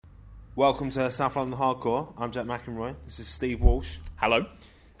Welcome to South London Hardcore. I'm Jack McEnroy. This is Steve Walsh. Hello.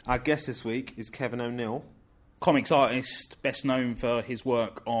 Our guest this week is Kevin O'Neill. Comics artist, best known for his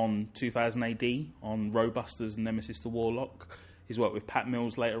work on 2000 AD, on Roadbusters and Nemesis the Warlock. His work with Pat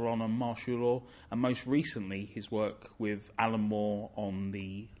Mills later on Martial Law. And most recently, his work with Alan Moore on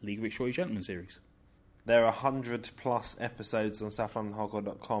the League of Extraordinary Gentlemen series. There are 100 plus episodes on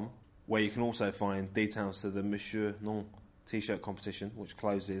southlondonhardcore.com, where you can also find details to the Monsieur Non t-shirt competition, which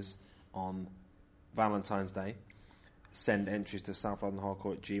closes on Valentine's Day. Send entries to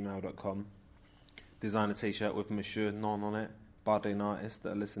southlondonhardcore@gmail.com. Design a t-shirt with Monsieur Non on it, budding artists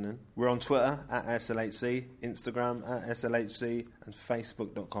that are listening. We're on Twitter at SLHC, Instagram at SLHC, and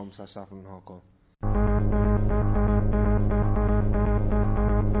Facebook.com/southlondonhardcore.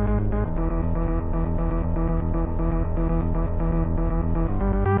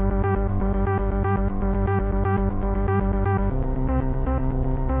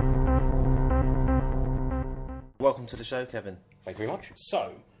 Welcome to the show, Kevin. Thank you very much.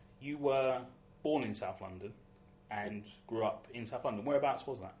 So, you were born in South London and grew up in South London. Whereabouts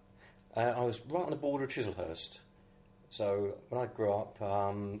was that? I was right on the border of Chislehurst. So when I grew up,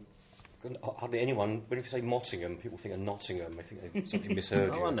 hardly anyone, when you say Mottingham, people think of Nottingham. I think they something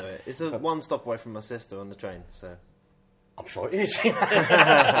misheard you. Oh, I know it. It's one stop away from my sister on the train, so... I'm sure it is.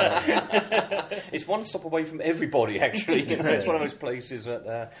 It's one stop away from everybody, actually. You know, it's one of those places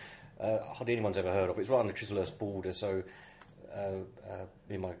that hardly anyone's ever heard of. It's right on the Chislehurst border, so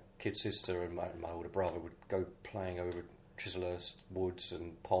me and my kid sister and my older brother would go playing over Chislehurst woods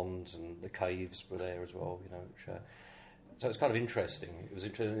and ponds, and the caves were there as well, you know. So it's kind of interesting. It was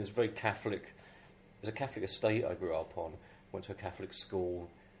interesting. It was very Catholic. It was a Catholic estate I grew up on. Went to a Catholic school,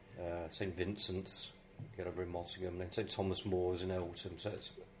 St Vincent's, get over in Mottingham, and then St Thomas More's in Eltham. So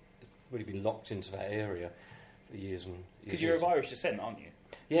it's really been locked into that area for years and years. Because you're of Irish descent, aren't you?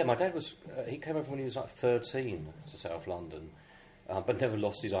 Yeah, my dad was. He came over when he was like 13 to South London, but never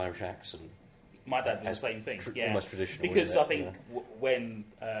lost his Irish accent. My dad was the same thing. Almost traditional. Because I think when,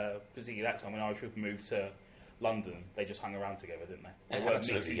 particularly that time, when Irish people moved to London, they just hung around together, didn't they? They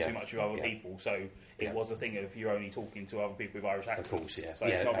weren't mixing too much with other people, so it was a thing of you're only talking to other people with Irish accents. Of course, yeah. So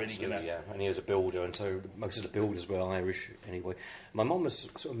it's not really going to... And he was a builder, and so most of the builders were Irish anyway. My mum was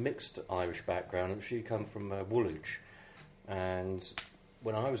sort of mixed Irish background, and she come from Woolwich. And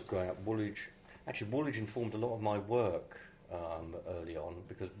when I was growing up, Woolwich informed a lot of my work early on,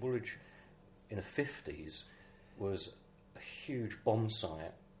 because Woolwich in the 50s was a huge bomb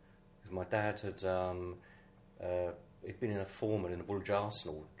site. Because my dad he'd been in a foreman in the Woolwich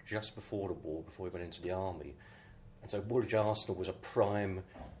Arsenal just before the war, before he went into the army. And so Woolwich Arsenal was a prime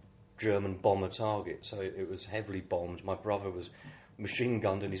German bomber target, so it was heavily bombed. My brother was machine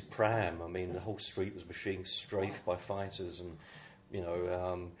gunned in his pram. I mean, the whole street was machine strafed by fighters, and, you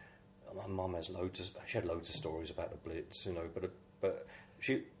know, my mum has she had loads of stories about the Blitz, you know, but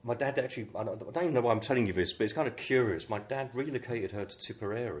my dad actually, I don't even know why I'm telling you this, but it's kind of curious. My dad relocated her to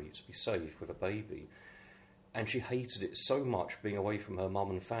Tipperary to be safe with a baby, and she hated it so much being away from her mum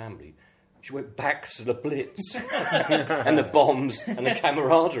and family. She went back to the Blitz and the bombs and the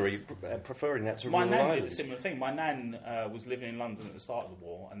camaraderie, preferring that to rural Ireland. My nan did a similar thing. My nan was living in London at the start of the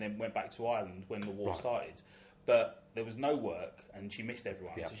war and then went back to Ireland when the war started. But there was no work and she missed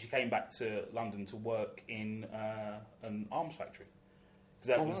everyone. So she came back to London to work in an arms factory.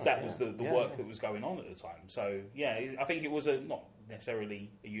 Because that was the work that was going on at the time. So, yeah, I think it was not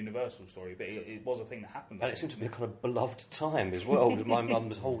necessarily a universal story, but it was a thing that happened. And it seemed to be a kind of beloved time as well, because my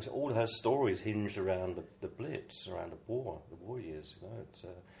mum's all her stories hinged around the Blitz, around the war years. You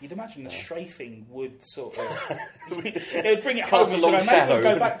know, you'd imagine the strafing would sort of... it would bring it home Cast a long shadow. Maybe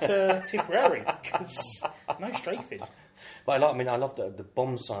we'll go back to Tipperary, because no strafing. But I love the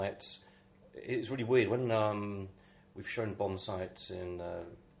bomb sites. It's really weird. When we've shown bomb sites in the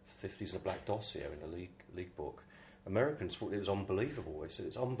 50s in a black dossier in the League book, Americans thought it was unbelievable. They said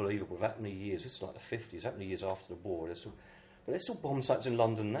it's unbelievable that many years, this is like the 50s, that many years after the war, but there's still bomb sites in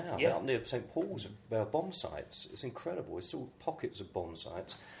London now. Yeah. Up near St Paul's, there are bomb sites. It's incredible. There's still pockets of bomb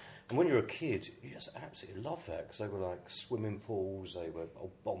sites. And when you're a kid, you just absolutely love that, because they were like swimming pools, they were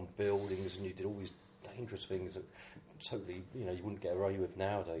old bomb buildings, and you did all these dangerous things that totally, you know, you wouldn't get away with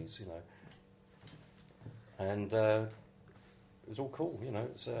nowadays, you know. And it was all cool, you know.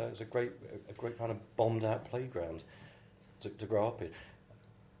 It's a great kind of bombed-out playground to grow up in.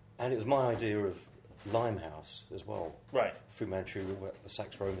 And it was my idea of Limehouse as well. Right. Fu Manchu, the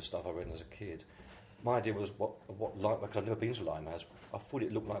Sax Roma stuff I read as a kid. My idea was because I'd never been to Limehouse. I thought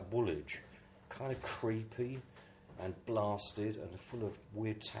it looked like Woolwich, kind of creepy and blasted and full of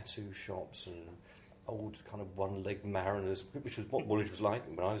weird tattoo shops and old kind of one-legged mariners, which was what Woolwich was like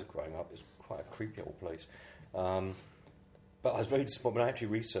when I was growing up. It's quite a creepy old place. But I was very disappointed when I actually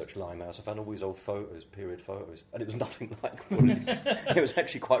researched Limehouse. I found all these old photos, period photos, and it was nothing like Woolwich. It was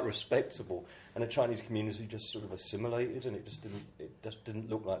actually quite respectable, and the Chinese community just sort of assimilated, and it just didn't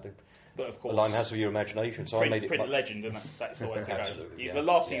look like but of course, the Limehouse of your imagination. So I made it print much... legend, and that's the way to go. Absolutely, yeah. The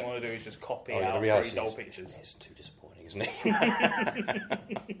last thing you want to do is just copy out very dull pictures. It's too disappointing, isn't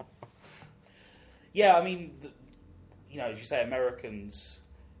it? Yeah, I mean, as you say, Americans,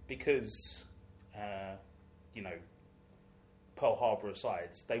 because Pearl Harbor aside,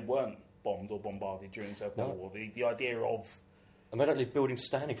 they weren't bombed or bombarded during the Second World War. The idea of... And they don't leave buildings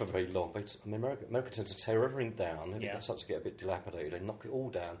standing for very long. America tends to tear everything down, and it starts to get a bit dilapidated. They knock it all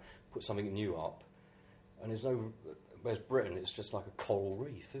down, put something new up, and there's no... Whereas Britain, it's just like a coral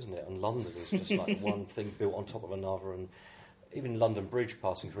reef, isn't it? And London is just like one thing built on top of another. And even London Bridge,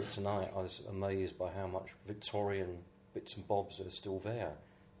 passing through it tonight, I was amazed by how much Victorian bits and bobs are still there.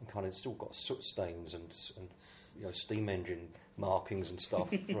 And kind of still got soot stains and steam engine markings and stuff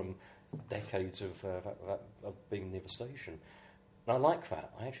from decades of being near the station. And I like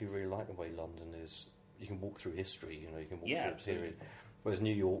that. I actually really like the way London is. You can walk through history, you can walk through a period. Whereas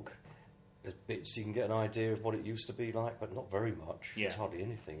New York, there's bits you can get an idea of what it used to be like, but not very much. Yeah. It's hardly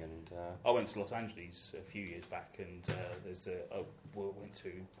anything. And I went to Los Angeles a few years back, and went to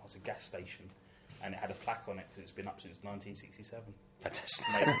a gas station, and it had a plaque on it because it's been up since 1967. Fantastic.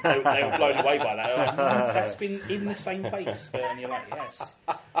 They were blown away by that. Like, that's been in the same place, and you're like, yes,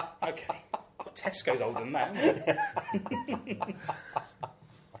 okay. But Tesco's older than that, isn't it?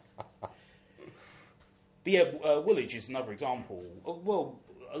 But yeah, Woolwich is another example. Well,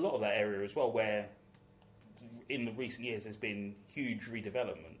 a lot of that area as well, where in the recent years there's been huge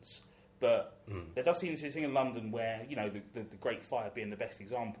redevelopments. But there does seem to be a thing in London where, the Great Fire being the best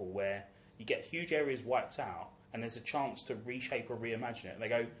example, where you get huge areas wiped out and there's a chance to reshape or reimagine it. And they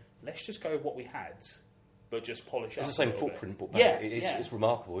go, let's just go with what we had, but just polish it up. It's the same footprint, but it's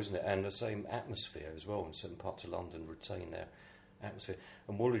remarkable, isn't it? And the same atmosphere as well in certain parts of London retain their atmosphere.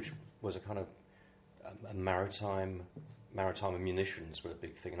 And Woolwich was a kind of a maritime munitions were a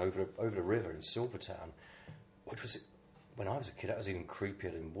big thing. And over the river in Silvertown, which was... When I was a kid, that was even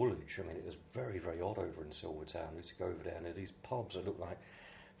creepier than Woolwich. I mean, it was very, very odd over in Silvertown. I used to go over there, and there were these pubs that looked like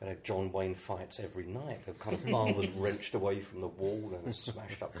they had John Wayne fights every night. The kind of bar was wrenched away from the wall, and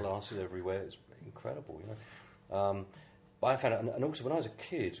smashed up glasses everywhere. It's incredible, But I found it, and also when I was a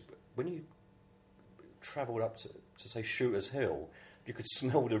kid, when you travelled up to say Shooters Hill, you could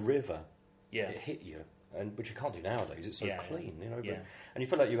smell the river. Yeah. It hit you. Which you can't do nowadays. It's so clean, But, yeah. And you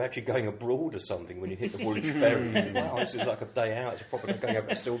feel like you're actually going abroad or something when you hit the Woolwich Ferry. Wow, this is like a day out. It's probably going over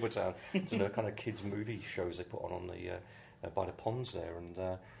to Silvertown to the kind of kids' movie shows they put on the by the ponds there. And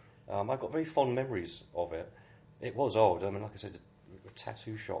I got very fond memories of it. It was odd. I mean, like I said, the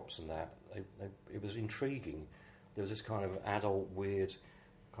tattoo shops and that. It was intriguing. There was this kind of adult, weird,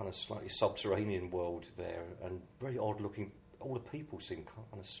 kind of slightly subterranean world there, and very odd looking. All the people seemed kind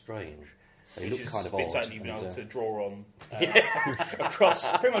of strange. They look kind of odd. You've been able to draw on across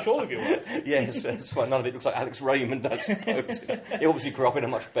pretty much all of your work. Yes, that's why none of it looks like Alex Raymond, I suppose. He obviously grew up in a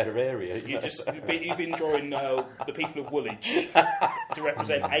much better area. You've been drawing the people of Woolwich to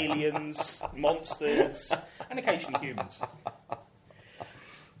represent aliens, monsters, and occasionally humans.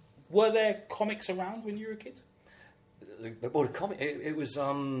 Were there comics around when you were a kid? Well, it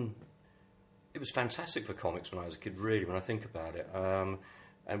was fantastic for comics when I was a kid, really, when I think about it.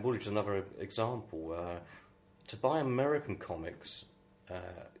 And Woolwich is another example. To buy American comics,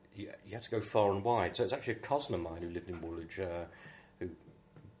 you had to go far and wide. So it's actually a cousin of mine who lived in Woolwich who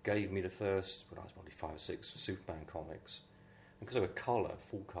gave me the first, when I was probably 5 or 6, Superman comics. And because they were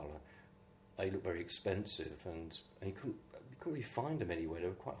full colour, they looked very expensive, and you couldn't really find them anywhere. They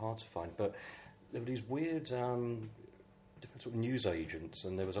were quite hard to find. But there were these weird different sort of newsagents,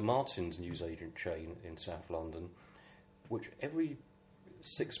 and there was a Martin's newsagent chain in South London, which every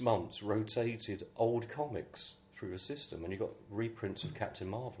 6 months rotated old comics through the system, and you got reprints of Captain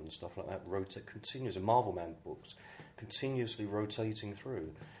Marvel and stuff like that and Marvel Man books continuously rotating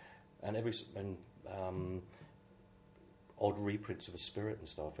through, and odd reprints of the Spirit and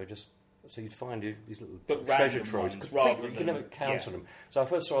stuff. So you'd find these little treasure troves. You can never count on them. So I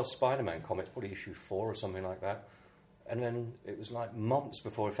first saw a Spider-Man comic, probably issue 4 or something like that. And then it was like months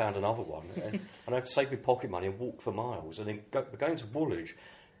before I found another one. And I had to save my pocket money and walk for miles. And then going to Woolwich,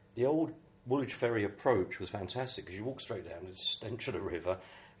 the old Woolwich Ferry approach was fantastic because you walk straight down the stench of the river.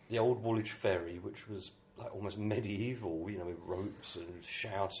 The old Woolwich Ferry, which was like almost medieval, with ropes and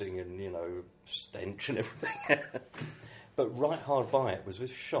shouting and, stench and everything. But right hard by it was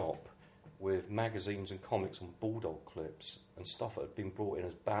this shop with magazines and comics on bulldog clips and stuff that had been brought in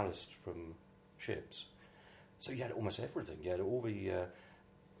as ballast from ships. So you had almost everything. You had all the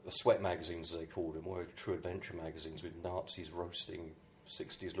sweat magazines, as they called them, or true adventure magazines with Nazis roasting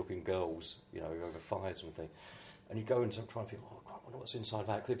 60s-looking girls, over fires and things. And you go and try and think, I wonder what's inside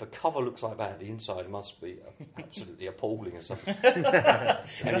that. Because if the cover looks like that, the inside must be absolutely appalling or something.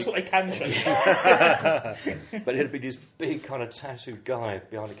 That's what they can show. But it'd be this big kind of tattooed guy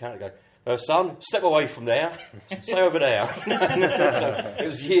behind the counter going, son, step away from there. Stay over there. So it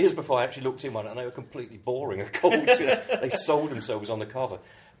was years before I actually looked in one, and they were completely boring, of course. They sold themselves on the cover.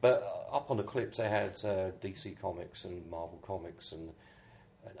 But up on the clips, they had DC Comics and Marvel Comics and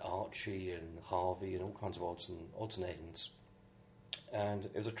Archie and Harvey and all kinds of odds and ends. And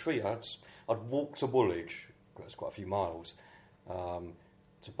it was a treat. I'd walk to Woolwich, that's quite a few miles,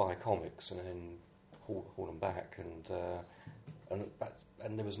 to buy comics and then haul them back.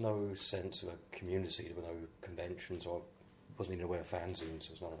 And there was no sense of a community. There were no conventions. I wasn't even aware of fanzines.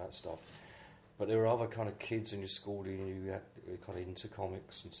 There was none of that stuff. But there were other kind of kids in your school who were kind of into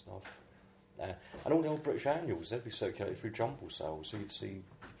comics and stuff. And all the old British annuals, they'd be circulated through jumble sales. So you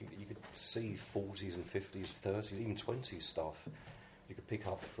could see 40s and 50s, 30s, even 20s stuff. You could pick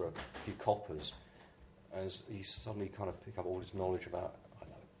up for a few coppers. As you suddenly kind of pick up all this knowledge about,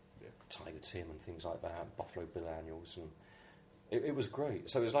 Tiger Tim and things like that, Buffalo Bill annuals, and it was great.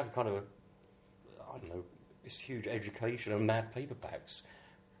 So it was like a kind of this huge education, and Mad paperbacks.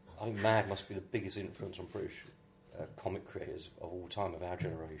 I think Mad must be the biggest influence on British comic creators of all time, of our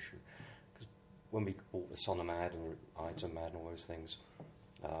generation. Because when we bought the Son of Mad and Ides of Mad and all those things,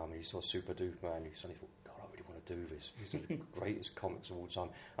 you saw Super Duper Man, you suddenly thought, God, I really want to do this. These are the greatest comics of all time.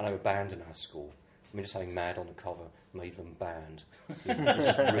 And they were banned in our school. I mean, just having Mad on the cover made them banned. This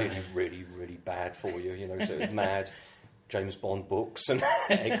is really, really, really bad for you, So it was Mad, James Bond books and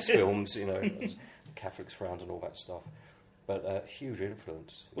X films, Catholics frowned and all that stuff. But huge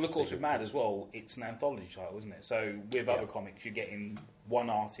influence. Well, of course, with Mad as well, it's an anthology title, isn't it? So with other comics, you're getting one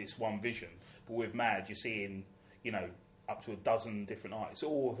artist, one vision. But with Mad, you're seeing, up to a dozen different artists.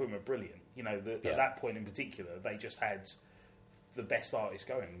 All of whom are brilliant. At that point in particular, they just had the best artists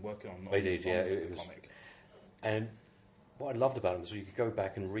going, working on it was comic. And what I loved about them is you could go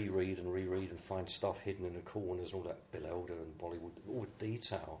back and reread and find stuff hidden in the corners and all that Bill Elder and Bollywood, all the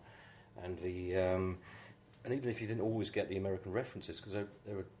detail. And and even if you didn't always get the American references, because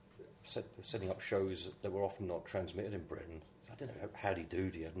they were setting up shows that were often not transmitted in Britain. So I don't know, Howdy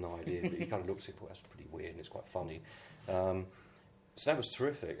Doody, I had no idea, but you kind of looked at it and thought, that's pretty weird and it's quite funny. So that was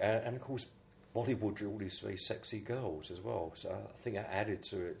terrific. And of course, Bollywood drew all these very sexy girls as well. So I think that added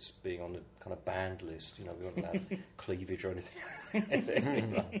to its being on the kind of banned list. We weren't allowed cleavage or anything like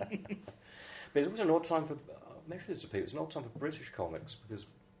that. But it's also an odd time for, I've mentioned this to people, it's an odd time for British comics, because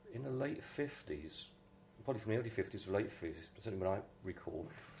in the late 50s, probably from the early 50s to late 50s, certainly when I recall,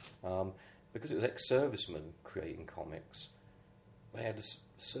 because it was ex-servicemen creating comics, they had this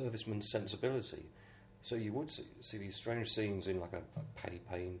serviceman sensibility. So you would see these strange scenes in like a Paddy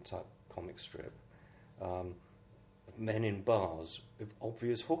Payne type comic strip, of men in bars with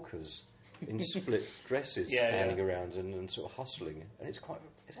obvious hookers in split dresses standing around and sort of hustling. And it's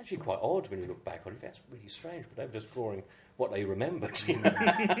actually quite odd when you look back on it. That's really strange, but they were just drawing what they remembered.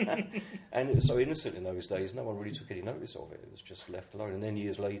 And it was so innocent in those days, no one really took any notice of it. It was just left alone. And then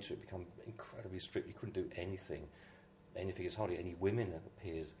years later, it became incredibly strict. You couldn't do anything. There's hardly any women that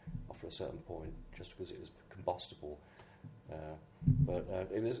appeared after a certain point, just because it was combustible. But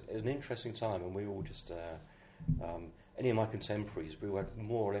it was an interesting time, and we all just... any of my contemporaries, we all had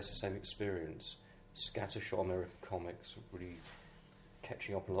more or less the same experience. Scattershot American comics, really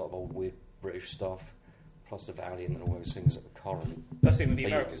catching up on a lot of old weird British stuff, plus the Valiant and all those things that were current. That's the thing with the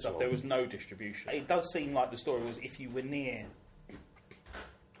American stuff, there was no distribution. It does seem like the story was if you were near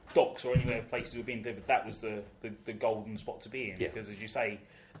docks or anywhere places were being delivered, that was the golden spot to be in, because as you say,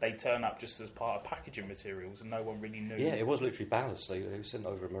 they turn up just as part of packaging materials and no one really knew. Yeah, it was literally ballast. They sent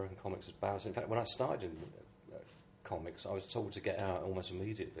over American comics as ballast. In fact, when I started in comics, I was told to get out almost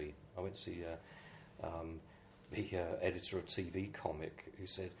immediately. I went to see the editor of TV Comic, who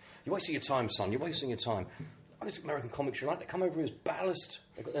said, "You're wasting your time, son, you're wasting your time. Those American comics you like, they come over as ballast.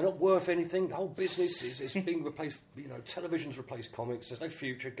 They're not worth anything. The whole business is being replaced, television's replaced comics. There's no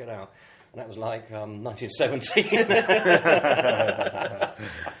future, get out." And that was like 1970.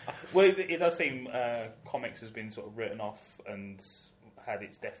 Well, it does seem comics has been sort of written off and had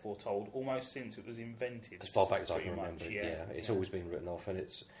its death foretold almost since it was invented. As far back as I can remember, it's always been written off, and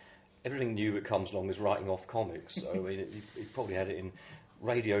it's everything new that comes along is writing off comics. So I mean, it probably had it in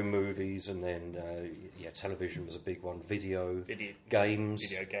radio, movies, and then television was a big one. Video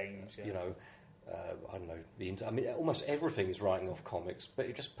games. Yeah. You know, I don't know. I mean, almost everything is writing off comics, but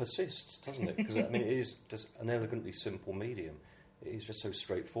it just persists, doesn't it? Because I mean, it is just an elegantly simple medium. It is just so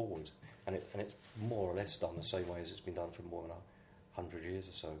straightforward, and it's more or less done the same way as it's been done for more than 100 years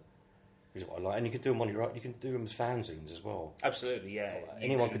or so. Which is what I like. And you can do them on your own. You can do them as fanzines as well. Absolutely, yeah.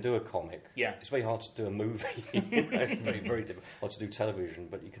 Anyone can do a comic. Yeah. It's very hard to do a movie. Very, very difficult. Or to do television,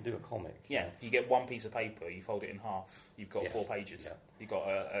 but you can do a comic. Yeah, you get one piece of paper, you fold it in half, you've got 4 pages. Yeah. You've got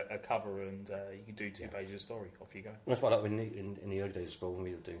a cover and you can do 2 pages of story. Off you go. And that's why, like, in the early days as well, when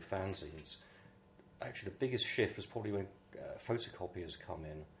we were doing fanzines, actually the biggest shift was probably when photocopiers come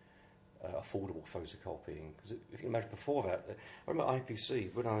in, affordable photocopying. Because if you can imagine before that, I remember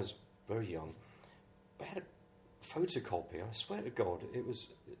IPC, when I was very young, I had a photocopier, I swear to God, it was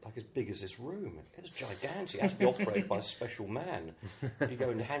like as big as this room. It was gigantic. It had to be operated by a special man. You go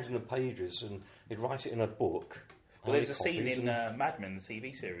and hand him the pages and he'd write it in a book. Well, there's a scene in Mad Men, the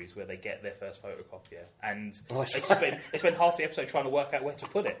TV series, where they get their first photocopier, and they spend half the episode trying to work out where to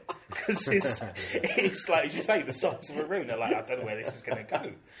put it, because it's like, as you say, the size of a room. They're like, I don't know where this is going to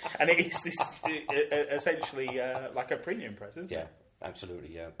go, and it is this essentially like a printing press, isn't it? Yeah,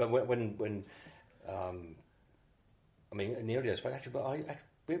 absolutely. Yeah, but when I mean, in the early days, we actually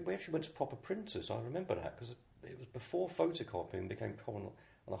went to proper printers. I remember that because it was before photocopying became common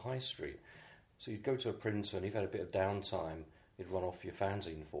on the high street. So you'd go to a printer, and if you had a bit of downtime, he'd run off your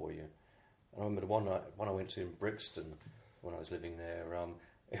fanzine for you. And I remember the one I went to in Brixton when I was living there.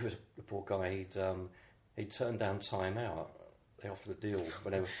 It was the poor guy. He'd turned down Time Out. They offered a deal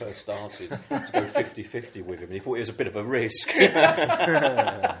when they were first started to go 50-50 with him, and he thought it was a bit of a risk. It's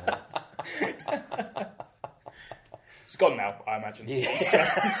gone now, I imagine. Yeah.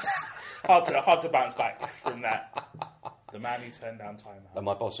 It's hard to bounce back from that. The man who turned down Time Out. And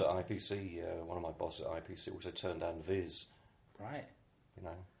my boss at IPC, one of my bosses at IPC, also turned down Viz. Right. You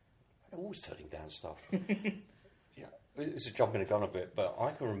know, they're always turning down stuff. Yeah, it's a jumping the gun a bit, but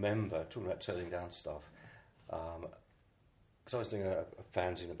I can remember talking about turning down stuff. Because I was doing a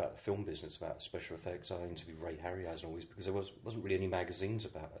fanzine about the film business, about special effects. I interviewed Ray Harryhausen always because there wasn't really any magazines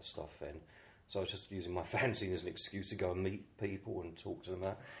about that stuff then. So I was just using my fanzine as an excuse to go and meet people and talk to them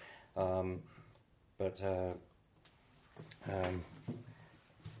about.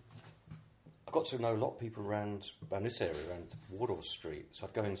 I got to know a lot of people around this area, around Wardour Street. So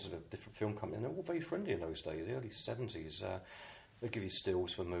I'd go into the different film companies, and they're all very friendly in those days, the early 70s. They'd give you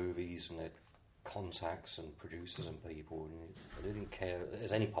stills for movies, and they'd contacts and producers and people, and they didn't care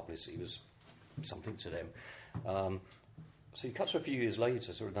as any publicity was something to them. So you cut to a few years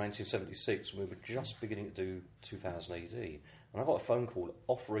later, sort of 1976, when we were just beginning to do 2000 AD, and I got a phone call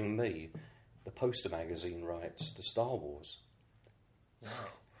offering me the poster magazine rights to Star Wars.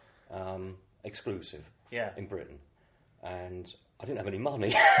 Wow. Exclusive. Yeah. In Britain. And I didn't have any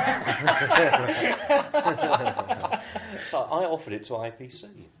money. So I offered it to IPC,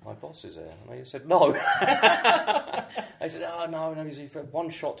 my bosses there, and they said no. They said, oh, no, he's one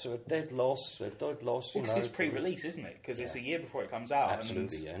shot to a dead loss. Because it's pre-release, isn't it? Because it's a year before it comes out.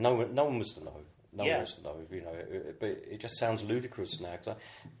 Absolutely, yeah. No one was to know. No one was to know, you know. But it just sounds ludicrous now. Cause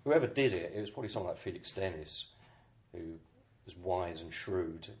whoever did it was probably someone like Felix Dennis, who was wise and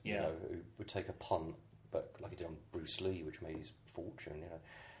shrewd, you know, who would take a punt, but like he did on Bruce Lee, which made his fortune, you know.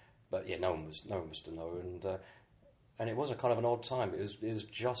 But yeah, no one was to know, and it was a kind of an odd time. It was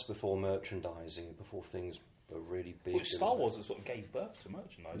just before merchandising, before things were really big. Well, Star Wars that sort of gave birth to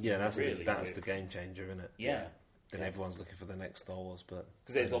merchandising. Yeah, that's really, the game changer, isn't it? Yeah. Then everyone's looking for the next Star Wars, but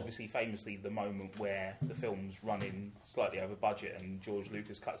because there's obviously famously the moment where the film's running slightly over budget, and George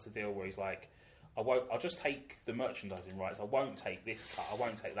Lucas cuts the deal where he's like, I'll just take the merchandising rights. I won't take this cut. I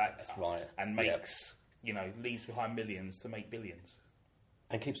won't take that cut. That's right. And makes leaves behind millions to make billions.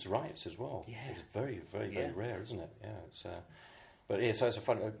 And keeps the rights as well. Yeah. It's very, very, very rare, isn't it? Yeah. It's but yeah, so it's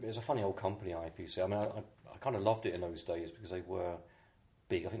a funny old company, IPC. I mean, I kind of loved it in those days because they were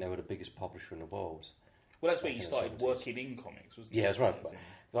big. I think they were the biggest publisher in the world. Well, that's where you started working in comics, wasn't it? Yeah, that's right.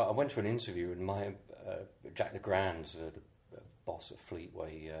 I went to an interview, and my Jack Legrand, the boss at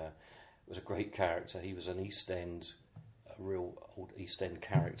Fleetway, was a great character. He was an East End, a real old East End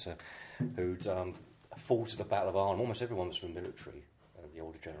character who'd fought at the Battle of Arnhem. Almost everyone was from the military, the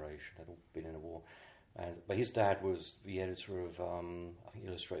older generation. They'd all been in a war. But his dad was the editor of, I think,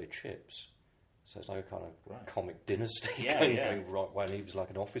 Illustrated Chips. So it's like a kind of comic dynasty going right when he was like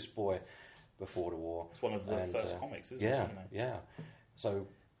an office boy before the war. It's one of the first comics, isn't it? Yeah. So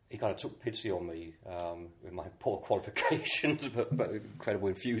he kind of took pity on me with my poor qualifications, but incredible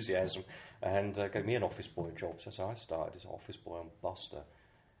enthusiasm, and gave me an office boy job. So I started as an office boy on Buster.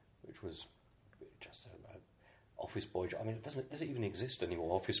 which was just a office boy job. I mean, does it even exist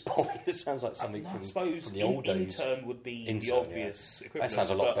anymore, office boy? It sounds like something from the old days. Intern would be the obvious equivalent. That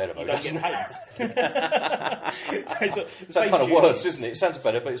sounds a lot better, though. You don't get paid. That's kind of worse, isn't it? It sounds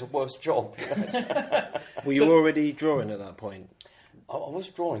better, but it's a worse job. Were you already drawing at that point? I was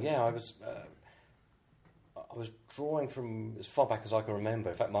drawing, yeah. I was drawing from as far back as I can remember.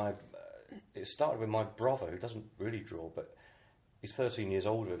 In fact, it started with my brother, who doesn't really draw, but he's 13 years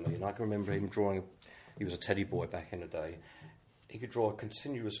older than me, and I can remember him drawing. He was a teddy boy back in the day. He could draw a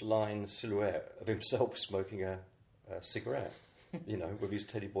continuous line silhouette of himself smoking a cigarette, with his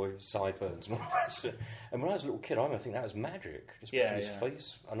teddy boy sideburns and all that. And when I was a little kid, I think that was magic, just watching his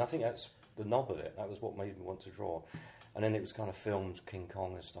face. And I think that's the nub of it. That was what made me want to draw. And then it was kind of films, King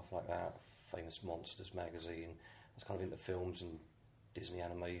Kong and stuff like that, Famous Monsters magazine. I was kind of into films and Disney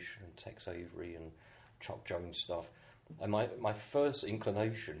animation and Tex Avery and Chuck Jones stuff. And my first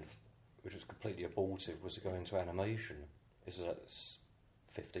inclination, which was completely abortive, was to go into animation. This is at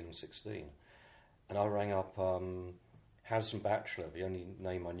 15, 16. And I rang up Harrison Batchelor, the only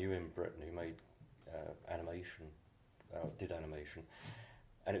name I knew in Britain who made did animation.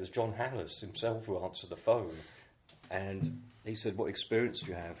 And it was John Hallis himself who answered the phone. And he said, "What experience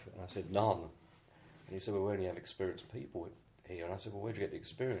do you have?" And I said, "None." And he said, "Well, we only have experienced people here." And I said, "Well, where'd you get the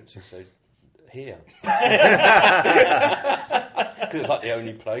experience?" He said, "Here." Because it's like the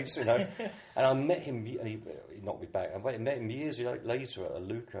only place, And I met him, and he knocked me back. I met him years later at a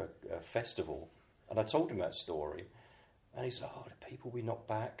Lucca festival, and I told him that story. And he said, "Oh, the people we knocked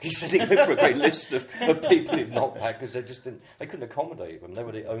back." He said he went for a great list of people he'd knocked back because they couldn't accommodate them. They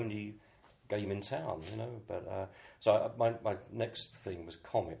were the only game in town, But so my next thing was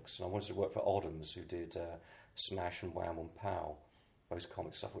comics, and I wanted to work for Oddhams, who did Smash and Wham and Pow. Those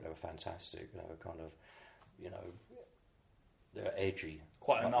comics, I thought they were fantastic. They were kind of, they were edgy,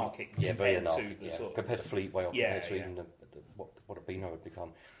 quite anarchic. Very anarchic. To compared to Fleetway, or compared to even what a Beano had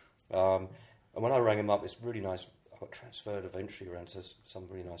become. And when I rang him up, it's really nice. I got transferred eventually around to some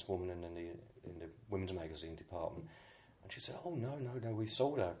really nice woman in the women's magazine department. And she said, "Oh, no, we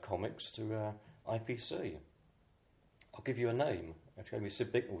sold our comics to IPC. I'll give you a name." And she gave me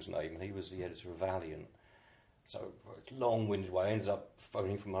Sid Bicknell's name, and he was the editor of Valiant. So, for a long-winded way, I ended up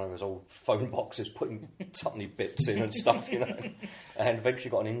phoning from one of those old phone boxes, putting tiny bits in and stuff, And eventually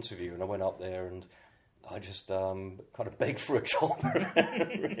got an interview, and I went up there, and I just kind of begged for a job.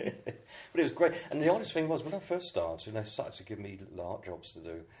 Really. But it was great. And the honest thing was, when I first started, and they started to give me little art jobs to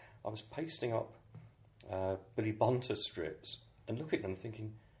do, I was pasting up Billy Bunter strips and looking at them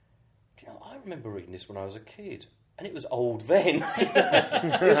thinking, I remember reading this when I was a kid, and it was old then.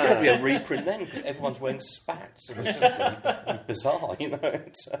 It was probably a reprint then because everyone's wearing spats. It was just really bizarre,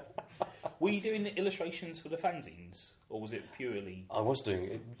 Were you doing the illustrations for the fanzines, or was it purely? I was doing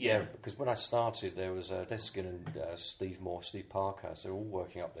it, because when I started, there was Deskin and Steve Parkhurst. They were all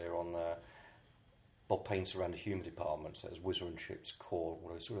working up there on Bob Painter around the humour department. So there's Whizzer and Chips, Core, all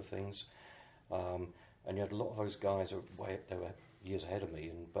those sort of things. And you had a lot of those guys they were years ahead of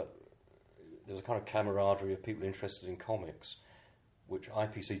me, but there was a kind of camaraderie of people interested in comics, which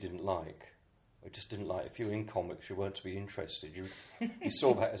IPC didn't like. It just didn't like. If you were in comics, you weren't to be interested. You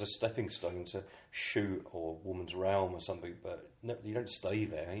saw that as a stepping stone to Shoot or Woman's Realm or something, but you don't stay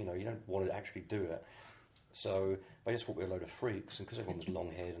there. You don't want to actually do it. So they just thought we were a load of freaks, and because everyone was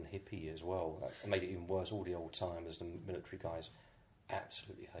long-haired and hippie as well, it made it even worse. All the old-timers, the military guys,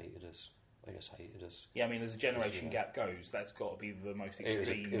 absolutely hated us. They just hated us. Yeah, I mean, as a generation gap goes, that's got to be the most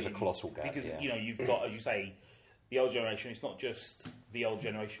extreme. It was a colossal gap. Because, you've got, as you say, the old generation, it's not just the old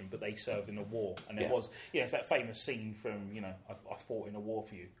generation, but they served in a war. And it was, it's that famous scene from, I fought in a war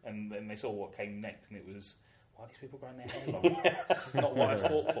for you. And then they saw what came next, and it was, why are these people growing their hair long? This is not what I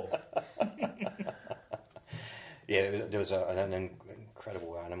fought for. There was an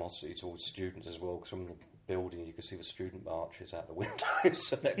incredible animosity towards students as well, because from the building you could see the student marches out the windows,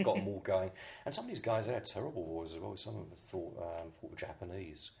 so that got them all going. And some of these guys, they had terrible wars as well. Some of them fought the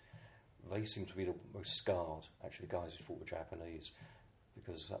Japanese. They seem to be the most scarred, actually, the guys who fought the Japanese,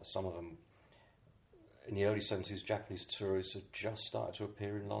 because some of them, in the early 70s, Japanese tourists had just started to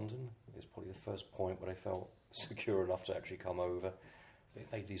appear in London. It was probably the first point where they felt secure enough to actually come over. It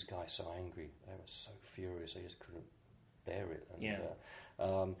made these guys so angry. They were so furious, they just couldn't bear it.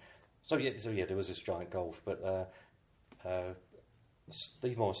 And, So there was this giant gulf. But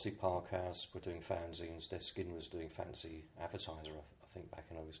Steve Moore and Steve Parkhurst were doing fanzines. Des Skin was doing fancy advertiser, I think, back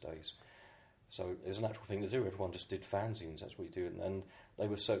in those days. So it was a natural thing to do. Everyone just did fanzines. That's what you do. And they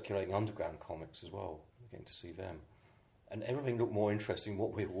were circulating underground comics as well. We're getting to see them. and everything looked more interesting than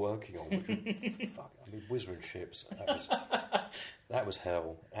what we were working on. Which was, Whizzer and Chips. That was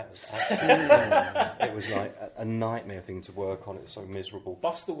hell. That was absolutely. It was like a nightmare thing to work on. It was so miserable.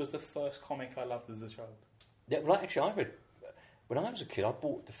 Buster was the first comic I loved as a child. Yeah, well, actually, I read when I was a kid. I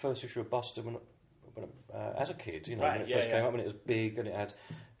bought the first issue of Buster when as a kid. You know, Right, when it first came up, and it was big, and it had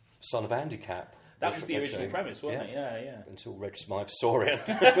Son of Handicap. That was the original premise, wasn't it? Yeah. Until Reg Smythe saw it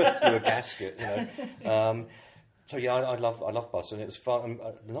through a gasket, you know. So yeah, I love Buster, and it was fun.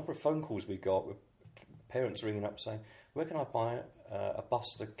 The number of phone calls we got with parents ringing up saying, "Where can I buy a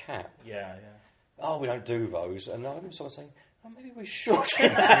Buster cap?" Yeah. Oh, we don't do those. And I remember someone saying, "Oh, maybe we should."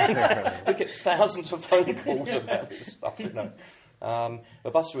 We get thousands of phone calls about this stuff, you know.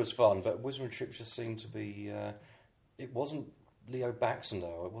 But Buster was fun, but Whizzer and Chips just seemed to be. It wasn't Leo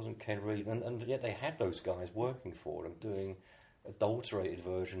Baxendale, it wasn't Ken Reed, and yet they had those guys working for them, doing adulterated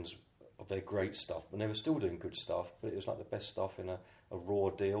versions of their great stuff, and they were still doing good stuff, but it was like the best stuff in a raw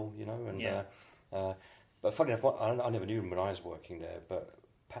deal, you know. And but funny enough, I never knew them when I was working there, but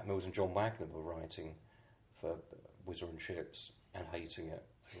Pat Mills and John Wagner were writing for Whizzer and Chips and hating it,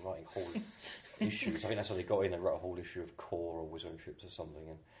 and writing whole issues. I think that's how they got in. They wrote a whole issue of Core or Whizzer and Chips or something,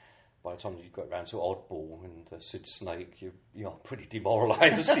 and by the time you got around to Oddball and Sid Snake, you're pretty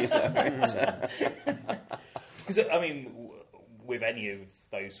demoralised, you know. Because I mean, with any of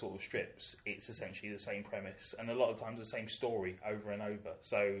those sort of strips, it's essentially the same premise, and a lot of times the same story over and over.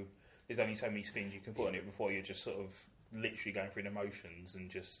 So there's only so many spins you can put on it before you're just sort of literally going through the motions and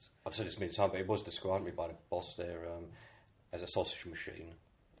just. I've said this many times, but it was described to me by the boss there as a sausage machine.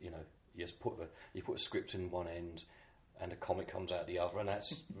 You know, you just put a script in one end, and a comic comes out the other, and that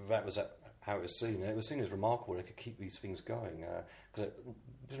was how it was seen. And it was seen as remarkable they could keep these things going, because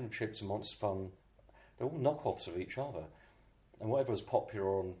Whizzer and Chips and Monster Fun, they're all knockoffs of each other. And whatever was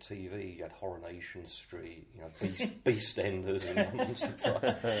popular on TV, you had Horonation Street, you know, Beastenders and Monster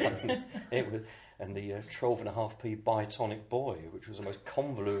Fun. And the 12.5p Bitonic Boy, which was the most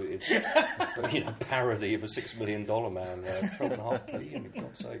convoluted, parody of a $6 Million Man. 12.5p, and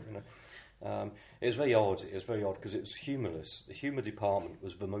God's sake, you know. It was very odd. It was very odd because it was humourless. The humour department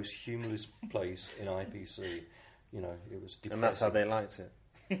was the most humourless place in IPC. You know, it was depressing. And that's how they liked it.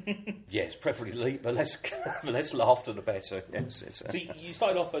 Yes, preferably the less laughter, the better. Yes, so you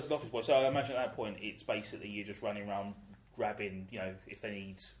started off as an office boy. So I imagine at that point it's basically you're just running around grabbing, you know, if they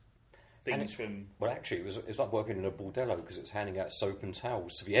need things from. Well, actually, it's like working in a bordello because it's handing out soap and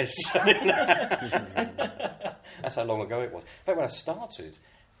towels to the editor. That's how long ago it was. In fact, when I started.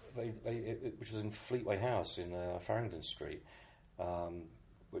 Which was in Fleetway House in Farringdon Street,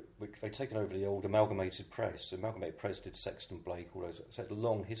 which they'd taken over the old Amalgamated Press. The Amalgamated Press did Sexton Blake, all those. So it had a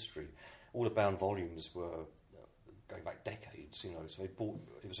long history. All the bound volumes were going back decades, you know. So they bought.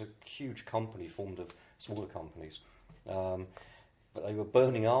 It was a huge company formed of smaller companies, but they were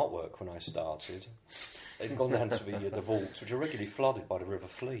burning artwork when I started. They'd gone down to the vaults, which are regularly flooded by the River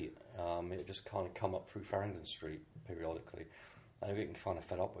Fleet. It had just kind of come up through Farringdon Street periodically. And we were getting kind of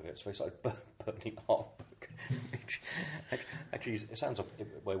fed up with it, so we started burning artwork. Actually, it sounds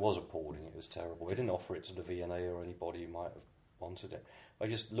it was appalling. It was terrible. They didn't offer it to the V&A or anybody who might have wanted it. I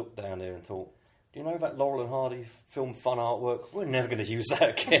just looked down there and thought, do you know that Laurel and Hardy film Fun Artwork? We're never going to use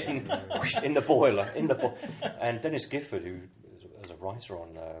that again. in the boiler. And Dennis Gifford, who is a writer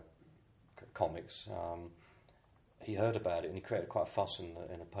on comics, he heard about it and he created quite a fuss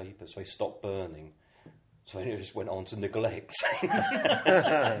in a paper, so he stopped burning. So it just went on to neglect,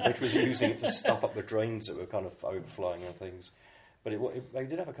 which was using it to stuff up the drains that were kind of overflowing and things. But they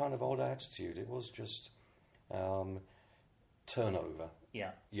did have a kind of odd attitude. It was just turnover.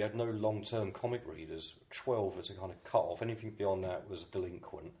 Yeah. You had no long-term comic readers. 12 was a kind of cut-off. Anything beyond that was a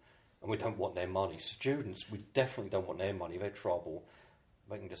delinquent. And we don't want their money. Students, we definitely don't want their money. They're trouble.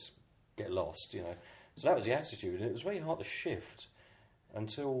 They can just get lost, you know. So that was the attitude. And it was very hard to shift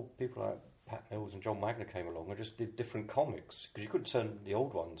until people like Pat Mills and John Wagner came along and just did different comics, because you couldn't turn the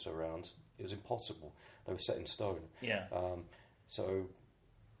old ones around. It was impossible. They were set in stone. Yeah. So,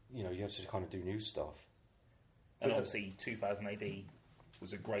 you know, you had to kind of do new stuff. And obviously 2000 AD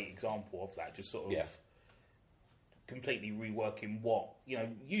was a great example of that, just sort of completely reworking what, you know,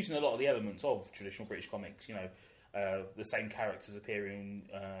 using a lot of the elements of traditional British comics, you know, the same characters appearing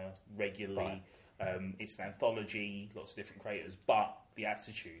regularly. Right. It's an anthology, lots of different creators, but the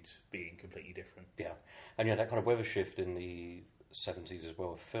attitude being completely different. Yeah, and you had that kind of weather shift in the 70s as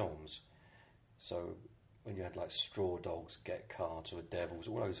well of films. So when you had like Straw Dogs, Get Car, To the Devils,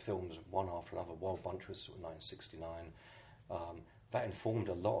 all those films, one after another, Wild Bunch was sort of 1969, that informed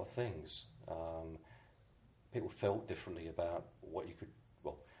a lot of things. People felt differently about what you could...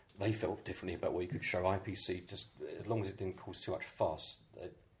 Well, they felt differently about what you could show. IPC, just as long as it didn't cause too much fuss, as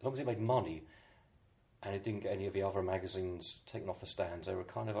long as it made money, and it didn't get any of the other magazines taken off the stands, they were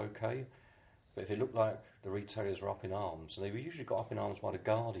kind of okay. But if it looked like the retailers were up in arms, and they were usually got up in arms by The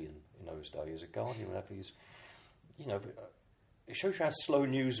Guardian in those days. The Guardian would have these, it shows you how slow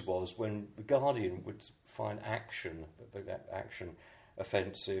news was when The Guardian would find action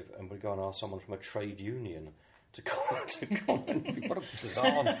offensive, and would go and ask someone from a trade union to comment. What a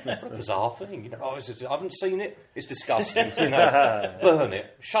bizarre thing. I haven't seen it. It's disgusting. Burn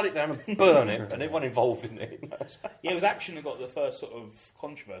it. Shut it down and burn it. And everyone involved in it. Yeah, it was Action that got the first sort of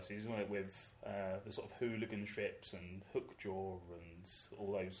controversies, wasn't it, with the sort of hooligan strips and Hookjaw and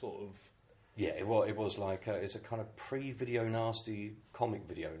all those sort of... Yeah, it was like it's a kind of pre-Video Nasty, comic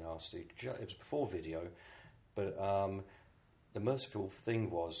Video Nasty. It was before video, but the merciful thing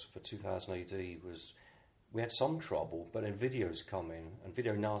was for 2000 AD was we had some trouble, but then videos come in, and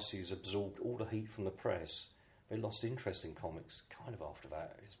Video Nasties absorbed all the heat from the press. They lost interest in comics kind of after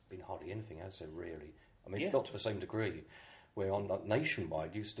that. It's been hardly anything, has there, really? I mean, not to the same degree. Where on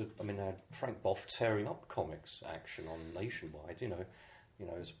Nationwide they had Frank Boff tearing up comics action on Nationwide,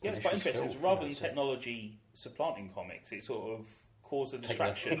 it's quite interesting. It's rather than technology supplanting comics, it sort of caused a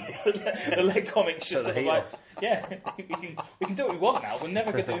distraction. Let comics just sort of like, we can do what we want now. We're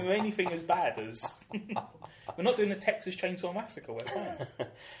never going to do anything as bad as... We're not doing a Texas Chainsaw Massacre, we're fine.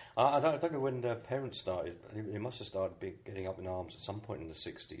 I don't know when the parents started. They must have started getting up in arms at some point in the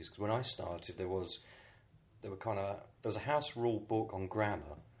 60s, because when I started there was a house rule book on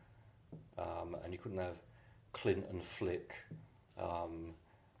grammar, and you couldn't have Clint and Flick. There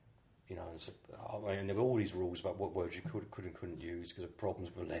were all these rules about what words you could and couldn't use because of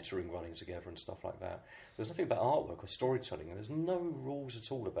problems with lettering running together and stuff like that. There's nothing about artwork or storytelling, and there's no rules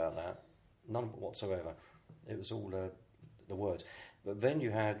at all about that, none whatsoever. It was all the words. But then you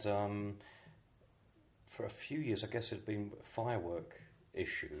had, for a few years, I guess there'd been firework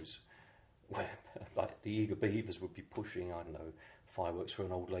issues where, like, the Eager Beavers would be pushing, fireworks through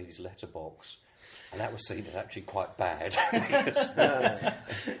an old lady's letterbox. And that was seen as actually quite bad.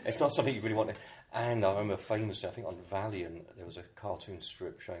 It's not something you really want to... And I remember famously, I think on Valiant, there was a cartoon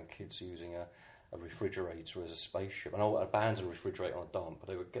strip showing kids using a refrigerator as a spaceship. And I abandoned a refrigerator on a dump, but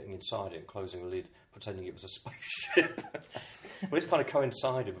they were getting inside it and closing the lid, pretending it was a spaceship. Well, this kind of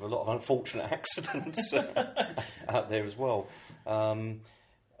coincided with a lot of unfortunate accidents out there as well. And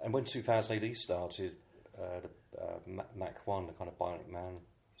when 2000 AD started, the Mach 1, the kind of Bionic Man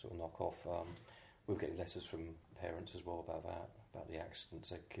sort of knockoff, we were getting letters from parents as well about the accidents.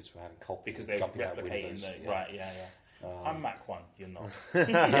 Their kids were having copies because they were replicating Right, yeah. I'm Mach 1, you're not.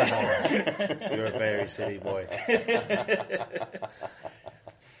 You're a very silly boy.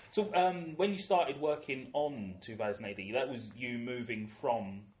 So when you started working on 2000 AD, that was you moving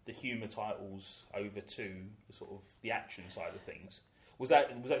from the humour titles over to the sort of the action side of things. Was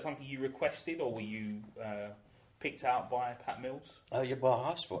that something you requested, or were you picked out by Pat Mills? Yeah, well, I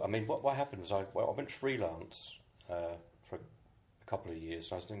asked for it. I mean, what happened was I went freelance for a couple of years.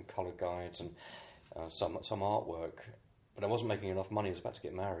 So I was doing colour guides and some artwork, but I wasn't making enough money. I was about to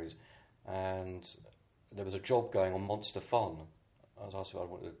get married, and there was a job going on Monster Fun. I was asked if I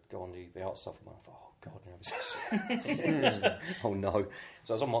wanted to go on the art stuff, and I thought, oh God, no, this is oh no.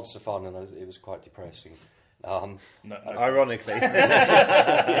 So I was on Monster Fun, and it was quite depressing. No, ironically.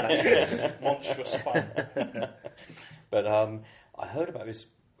 Monstrous fun. But I heard about this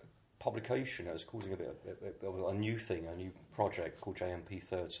publication that was causing a bit of a new thing, a new project called JMP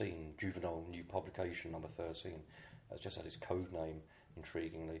 13, Juvenile New Publication number 13. It's just had its code name,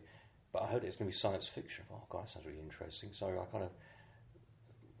 intriguingly. But I heard it's going to be science fiction. Oh God, that sounds really interesting. So I kind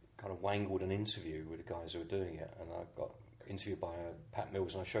of wangled an interview with the guys who were doing it, and I got interviewed by Pat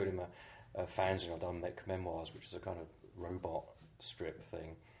Mills, and I showed him a fanzine I'd done, Mech Memoirs, which is a kind of robot strip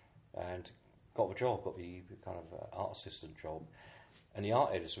thing, and got the job, got the kind of art assistant job. And the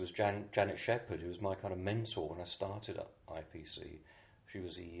art editor was Janet Shepherd, who was my kind of mentor when I started at IPC. She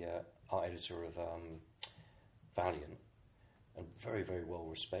was the art editor of Valiant, and very, very well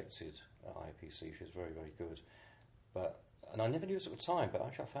respected at IPC. She was very, very good. And I never knew this at the time, but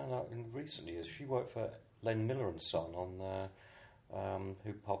actually I found out in recent years she worked for Len Miller and Son on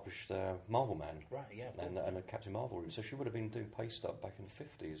who published Marvel Man, right? Yeah, and the Captain Marvel. So she would have been doing paste up back in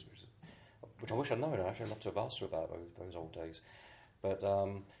the 50s, which I wish I'd known. I'd actually love to have asked her about those old days. But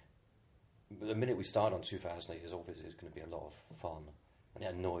the minute we started on 2008, it was obviously going to be a lot of fun, and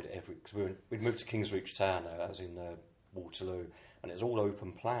it annoyed because we'd moved to Kingsreach Town now, as in Waterloo, and it was all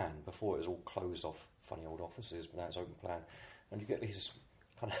open plan. Before it was all closed off, funny old offices, but now it's open plan, and you get these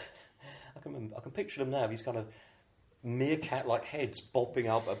kind of I can picture them now. These kind of meerkat-like heads bobbing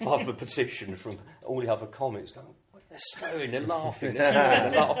up above the petition from all the other comics going, they're swearing, they're laughing,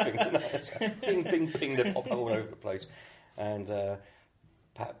 they're laughing. Bing, bing, bing, they pop all over the place. And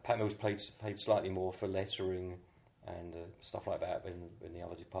Pat Mills paid slightly more for lettering and stuff like that in the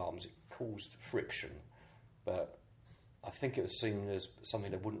other departments. It caused friction, but I think it was seen as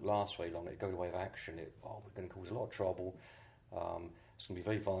something that wouldn't last very long. It'd go away with action. We're going to cause a lot of trouble. It's going to be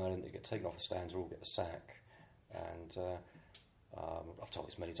very violent. It get taken off the stands, or we'll get a sack. And I've told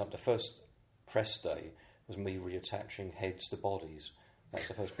this many times. The first press day was me reattaching heads to bodies. That was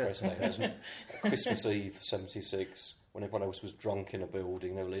the first press day. That was Christmas Eve, '76, when everyone else was drunk in a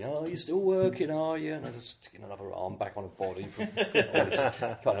building. They were like, "Oh, you're still working, are you?" And I was sticking another arm back on a body from all this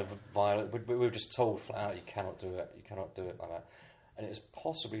kind of violent. We were just told flat out, "You cannot do it. You cannot do it like that." And it was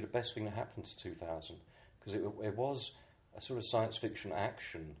possibly the best thing that happened to 2000, because it was a sort of science fiction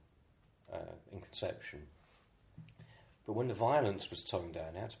action in conception. But when the violence was toned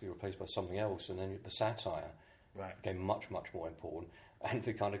down, it had to be replaced by something else, and then the satire became much, much more important, and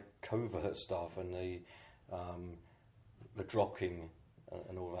the kind of covert stuff and the drocking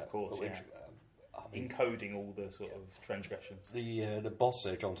and all that. Of course, which, encoding all the sort of transgressions. The boss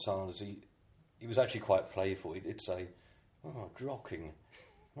there, John Sanders, he was actually quite playful. He'd say, "Oh, drocking.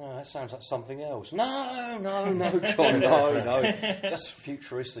 No, that sounds like something else." No, John, no. Just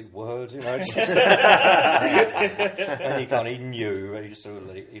futuristic words, you know. And he knew, he just sort of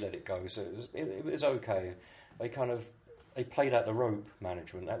let it go. So it was okay. They played out the rope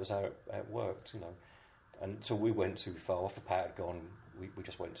management. That was how it worked, you know. Until we went too far. After Pat had gone, we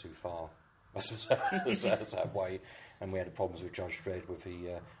just went too far. That's that way. And we had problems with Judge Dredd with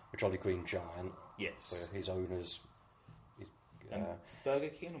the Jolly Green Giant. Yes. Where his owners. And Burger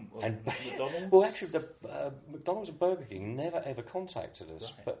King and McDonald's? Well, actually, the McDonald's and Burger King never ever contacted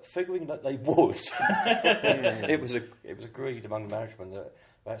us, but figuring that they would, it was agreed among the management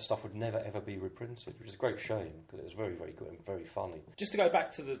that stuff would never ever be reprinted, which is a great shame, because it was very, very good and very funny. Just to go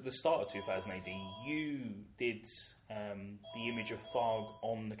back to the start of 2000 AD, you did the image of Tharg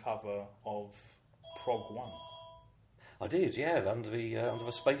on the cover of Prog 1. I did, yeah, under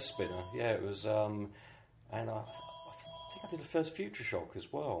the Space Spinner. Yeah, it was, and I did the first Future Shock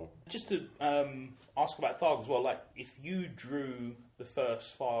as well. Just to ask about Tharg as well, like, if you drew the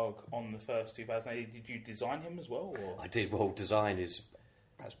first Tharg on the first 2008, did you design him as well? Or? I did. Well, design is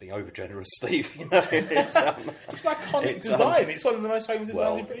perhaps being over-generous, Steve. You know, it's an iconic design. It's one of the most famous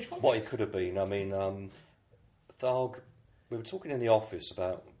designs in British comics. What it could have been. I mean, Tharg, we were talking in the office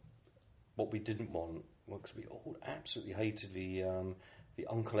about what we didn't want, because we all absolutely hated the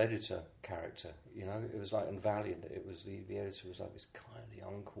uncle editor character. You know, it was like in Valiant, it was the editor was like this kindly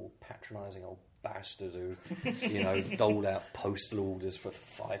uncle, patronising old bastard who, you know, doled out postal orders for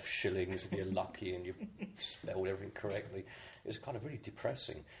 5 shillings if you're lucky and you spelled everything correctly. It was kind of really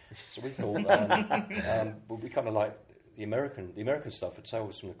depressing. So we thought we kind of like the American stuff for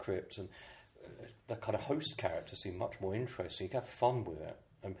Tales from the Crypt, and the kind of host character seemed much more interesting. You could have fun with it.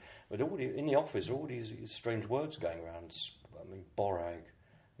 But in the office, all these strange words going around. I mean, Borag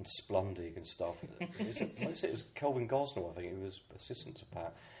and Splundig and stuff. It was Kelvin Gosnell, I think, who was assistant to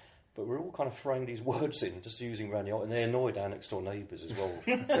Pat. But we're all kind of throwing these words in, just using around the office. And they annoyed our next door neighbours as well,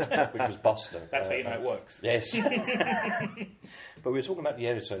 which was Buster. That's how you know it works. Yes. But we were talking about the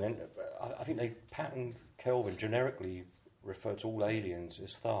editor, and I think Pat and Kelvin generically refer to all aliens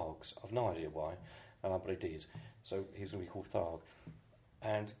as Thargs. I've no idea why, but they did. So he was going to be called Tharg.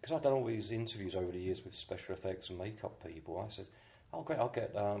 And because I've done all these interviews over the years with special effects and makeup people, I said, "Oh, great! I'll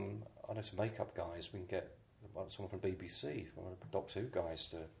get I know some makeup guys. We can get someone from BBC, one of the Doctor Who guys,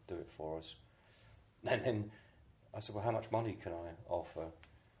 to do it for us." And then I said, "Well, how much money can I offer?"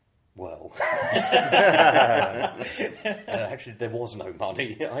 Well, actually, there was no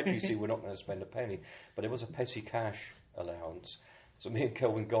money. IPC were not going to spend a penny, but there was a petty cash allowance. So me and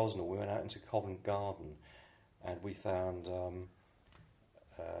Kelvin Gosnell, we went out into Covent Garden, and we found.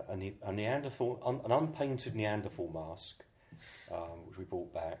 A Neanderthal, an unpainted Neanderthal mask, which we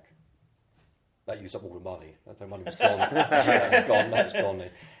brought back. That used up all the money. The money was gone. That was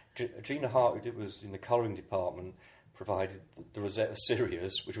gone. Gina Hart, who was in the colouring department, provided the Rosetta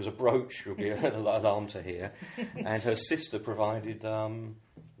Sirius, which was a brooch, would be an alarm to hear, and her sister provided the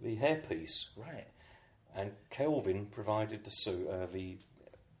hairpiece. Right. And Kelvin provided the suit, the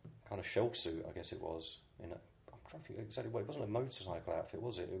kind of shell suit, I guess it was, I'm trying to think exactly what it wasn't a motorcycle outfit,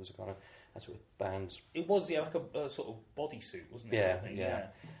 was it? It was a kind of sort of bands. It was, yeah, like a sort of bodysuit, wasn't it? Yeah.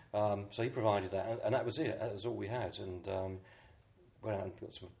 So he provided that, and that was it. That was all we had. And went out and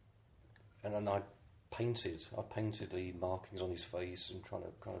got some. And then I painted the markings on his face and trying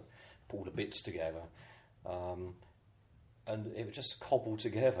to kind of pull the bits together. and it was just cobbled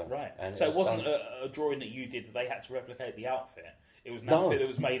together. Right. And So it wasn't a drawing that you did that they had to replicate the outfit. It was an outfit that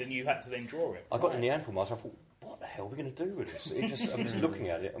was made and you had to then draw it. I got in the Neanderthal mask. I thought, what the hell are we going to do with this? I'm just looking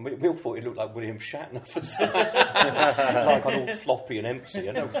at it, and we all thought it looked like William Shatner for some like I'm all floppy and empty.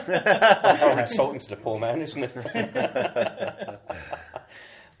 You know, how insulting to the poor man, isn't it?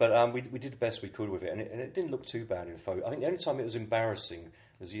 But we did the best we could with it, and it didn't look too bad in the photo. I think the only time it was embarrassing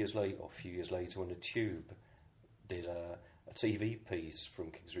was years later, or a few years later, when the Tube did a TV piece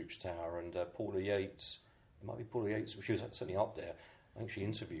from Kingsreach Tower, and Paula Yates, it might be Paula Yates, she was certainly up there. I think she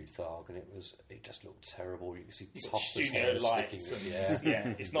interviewed Tharg, and it just looked terrible. You could see tufts of hair sticking.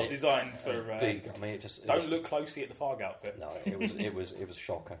 Yeah, it's not designed for big. I mean, don't look closely at the Tharg outfit. No, it was a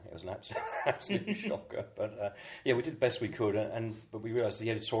shocker. It was an absolute shocker. But we did the best we could, but we realised the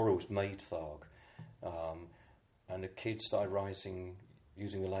editorials made Tharg, and the kids started writing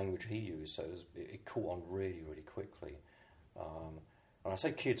using the language he used, so it caught on really, really quickly. And I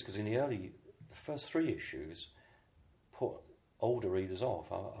say kids because in the first 3 issues, put older readers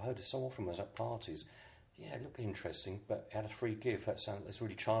off. I heard it so often when I was at parties. Yeah, it looked interesting, but it had a free gift. That's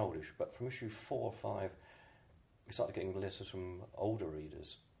really childish. But from issue 4 or 5, we started getting letters from older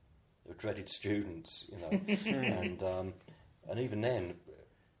readers, the dreaded students, you know, and even then,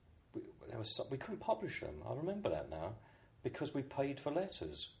 we couldn't publish them. I remember that now, because we paid for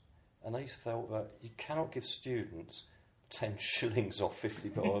letters, and they felt that you cannot give students 10 shillings or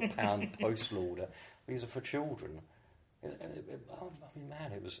 50 or a pound postal order. These are for children. I mean,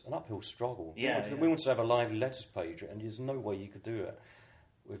 man, it was an uphill struggle. We wanted to have a lively letters page, and there's no way you could do it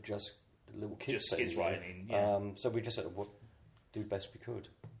with just little kids. Just kids writing in. So we just had to do the best we could,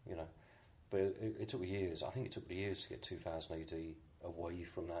 you know. But it took years. I think it took years to get 2000 AD away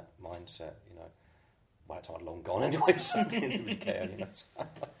from that mindset, you know. By that time, I'd long gone anyway, so I didn't really care, you know.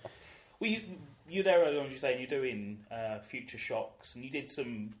 Well, you're there earlier on, as you say, and you're doing Future Shocks, and you did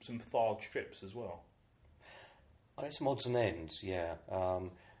some Tharg strips as well. I did some odds and ends, yeah.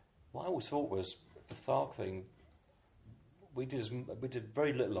 What I always thought was the Tharg thing. We did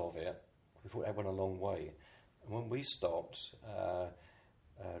very little of it. We thought it went a long way, and when we stopped,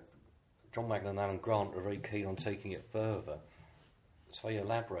 John Magnan and Alan Grant were very keen on taking it further. So they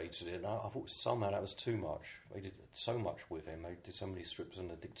elaborated it, and I thought somehow that was too much. They did so much with him. They did so many strips on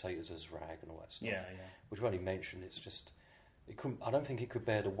the dictators as rag and all that stuff. Yeah. Which we only mentioned. It's just I don't think it could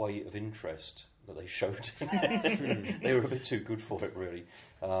bear the weight of interest that they showed. They were a bit too good for it, really.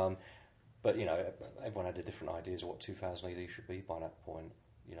 But you know, everyone had their different ideas of what 2000 AD should be by that point.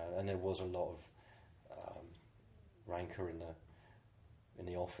 You know, and there was a lot of rancour in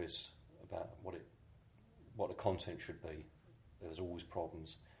the office about what the content should be. There was always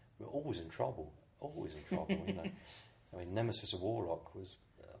problems. We were always in trouble. You know. I mean, Nemesis of Warlock was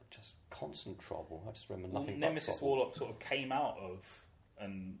just constant trouble. I just remember nothing. Nemesis of Warlock sort of came out of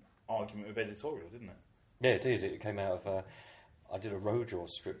an argument with editorial, didn't it? Yeah, it did. It came out of. I did a Rojaw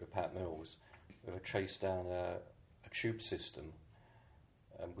strip with Pat Mills, with a chase down a tube system,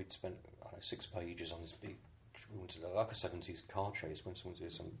 and we'd spent 6 pages on this big. We wanted like a 70s car chase. We wanted to do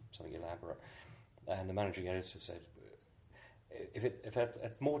something elaborate, and the managing editor said, if it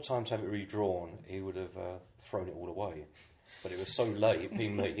had more time to have it redrawn, he would have thrown it all away. But it was so late,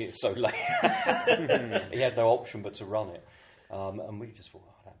 being me, it was so late. He had no option but to run it. And we just thought,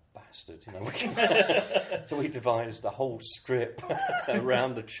 oh, that bastard, you know. So we devised a whole strip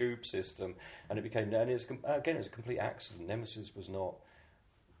around the tube system, and it became. And it's again, it's a complete accident. Nemesis was not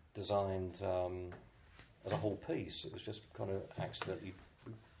designed as a whole piece. It was just kind of accidentally.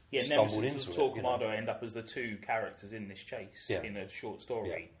 Yeah, Nemesis and Torquemada end up as the 2 characters in this chase in a short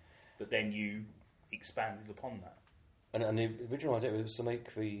story, but then you expanded upon that. And the original idea was to make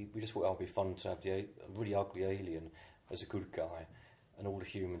we just thought it would be fun to have a really ugly alien as a good guy, and all the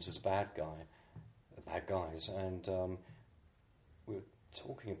humans as bad guys. And we were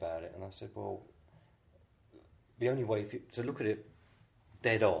talking about it, and I said, well, the only way to look at it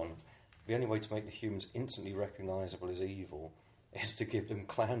dead on, the only way to make the humans instantly recognisable as evil is to give them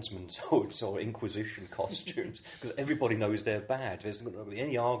Klansmen's hoods or Inquisition costumes, because everybody knows they're bad. There's not going to be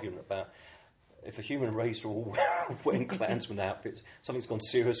any argument about if a human race are all wearing Klansman outfits, something's gone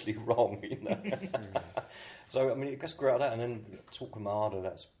seriously wrong, you know. So, I mean, it just grew out of that, and then Torquemada,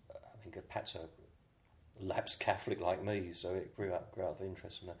 I think Pat's a lapsed Catholic like me, so it grew out of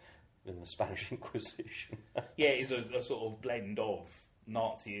interest in the Spanish Inquisition. Yeah, it's a sort of blend of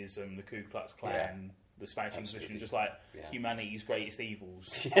Nazism, the Ku Klux Klan, the Spanish Inquisition, just like humanity's greatest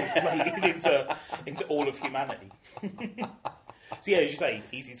evils, inflated into all of humanity. So yeah, as you say,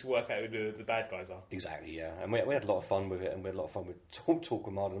 easy to work out who the bad guys are. Exactly, yeah. And we had a lot of fun with it, and we had a lot of fun with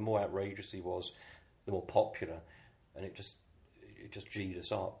Torquemada. The more outrageous he was, the more popular. and it just G'd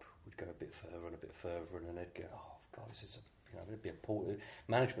us up. We'd go a bit further, and then they'd go, "Oh God, this is it'd be a poor."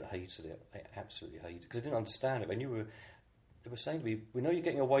 Management hated it. They absolutely hated it because they didn't understand it. They were saying to me, "We know you're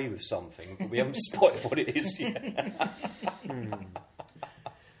getting away with something, but we haven't spotted what it is yet."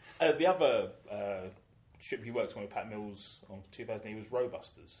 The other strip you worked on with Pat Mills on 2008 was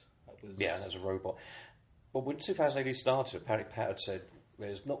Robusters. That was a robot. Well, when 2008 started, Pat had said,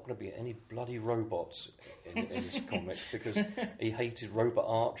 "There's not going to be any bloody robots in this comic," because he hated Robot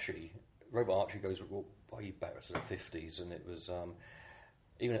Archie. Robot Archie goes way back to the 50s, and it was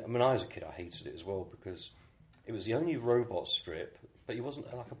when I was a kid, I hated it as well because it was the only robot strip, but he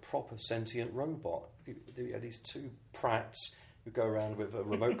wasn't like a proper sentient robot. He had these two prats who go around with a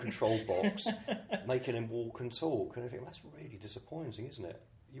remote control box, making him walk and talk, and I think that's really disappointing, isn't it?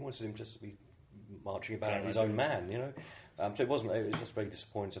 You wanted him just to be marching about his own man, So it wasn't. It was just very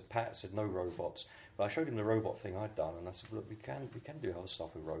disappointing. So Pat said no robots, but I showed him the robot thing I'd done, and I said, "Look, we can do other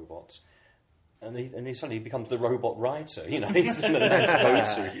stuff with robots." And he suddenly becomes the robot writer. He's the man to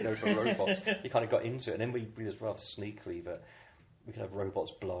go to, for robots. He kind of got into it, and then we realised rather sneakily that we could have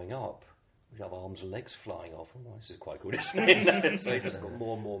robots blowing up. We could have arms and legs flying off. Oh, this is quite good, isn't it? So it just got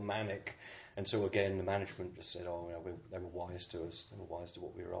more and more manic until again the management just said, "Oh, they were wise to us. They were wise to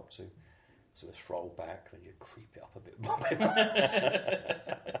what we were up to." So we throw back and you creep it up a bit more.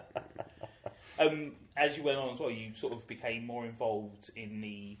 As you went on as well, you sort of became more involved in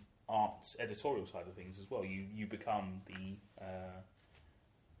the arts editorial side of things as well. You become the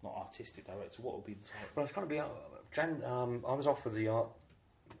not artistic director. What would be the title? Well, I was kind of I was offered the art,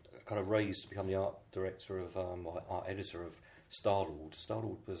 kind of raised to become the art director of art editor of Star-Lord.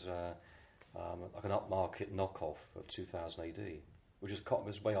 Star-Lord was like an upmarket knockoff of 2000 AD. Which was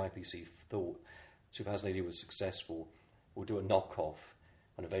the way IPC thought. 2000 AD was successful. We'll do a knockoff,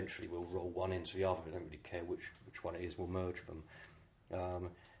 and eventually we'll roll one into the other. We don't really care which one it is. We'll merge them.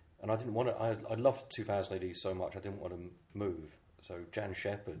 And I didn't want to. I loved 2000 AD so much. I didn't want to move. So Jan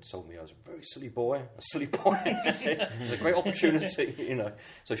Shepherd told me I was a very silly boy. It's a great opportunity,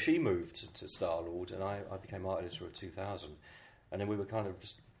 So she moved to Star-Lord, and I became art editor of 2000. And then we were kind of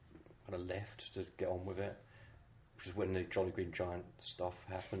left to get on with it. Which is when the Jolly Green Giant stuff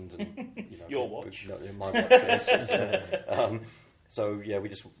happened, and your watch, my watch. Yes. So yeah,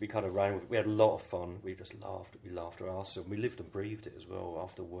 we kind of ran with it. We had a lot of fun. We just laughed. We laughed our arse off. We lived and breathed it as well.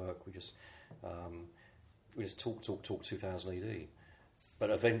 After work, we just talked 2000 AD. But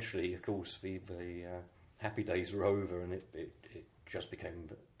eventually, of course, the happy days were over, and it just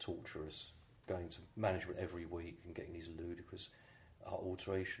became torturous. Going to management every week and getting these ludicrous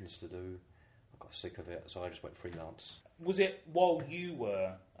alterations to do. Got sick of it, so I just went freelance. Was it while you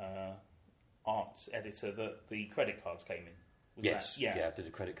were arts editor that the credit cards came in? Yes, I did the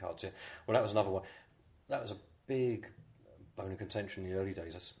credit cards. Yeah, well, that was another one. That was a big bone of contention in the early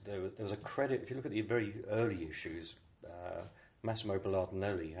days. There was a credit. If you look at the very early issues, Massimo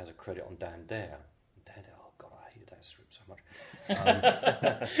Bellardinelli has a credit on Dan Dare. Dan Dare, oh God, I hated that strip so much.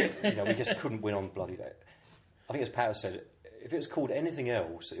 We just couldn't win on bloody that. I think, as Pat said, if it was called anything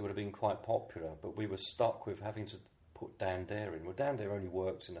else, it would have been quite popular, but we were stuck with having to put Dan Dare in. Well, Dan Dare only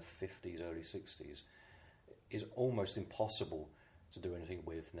worked in the 50s, early 60s. It's almost impossible to do anything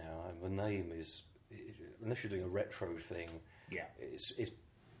with now, and the name is, unless you're doing a retro thing, it's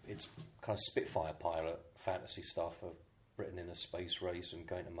kind of Spitfire pilot fantasy stuff of Britain in a space race and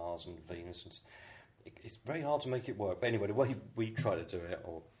going to Mars and Venus. And it's very hard to make it work. But anyway, the way we tried to do it,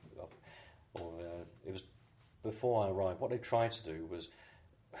 or it was... Before I arrived, what they tried to do was,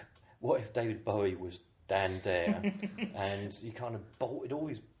 what if David Bowie was Dan Dare, and you kind of bolted all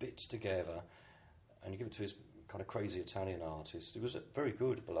his bits together, and you give it to his kind of crazy Italian artist. It was very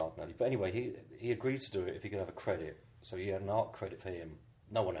good, Bellardinelli. But anyway, he agreed to do it if he could have a credit. So he had an art credit for him,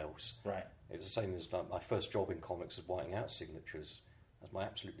 no one else. Right. It was the same as my first job in comics was whiting out signatures. That's my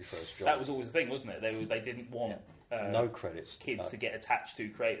absolutely first job. That was always the thing, wasn't it? They didn't want no credits, kids to get attached to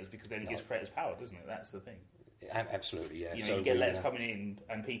creators, because then it gives creators power, doesn't it? That's the thing. Absolutely, yeah. You get letters coming in,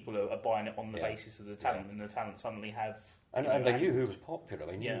 and people are buying it on the basis of the talent, and the talent suddenly have... And they knew who was popular.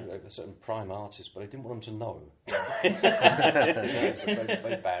 They knew a certain prime artist, but they didn't want them to know. It's a very,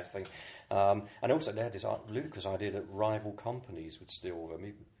 very bad thing. And also they had this ludicrous idea that rival companies would steal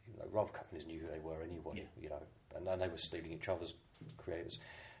them. Rival companies knew who they were anyway, and they were stealing each other's creators.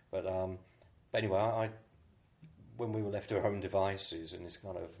 But anyway, when we were left to our own devices in this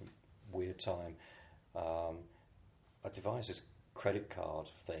kind of weird time, I devised this credit card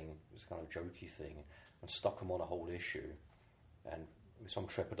thing, this kind of jokey thing, and stuck them on a whole issue, and with some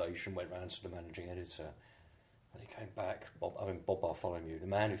trepidation went round to the managing editor And he came back, Bob Bartholomew, the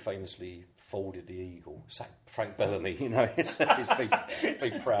man who famously folded the Eagle, Frank Bellamy, you know, he's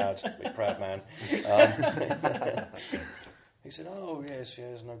big proud man. He said, "Oh, yes,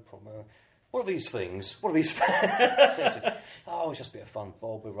 no problem. What are these things? What are these?" I said, "Oh, it's just a bit of fun,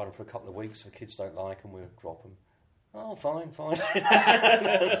 Bob. We'll run them for a couple of weeks. If the kids don't like them, we'll drop them." "Oh, fine."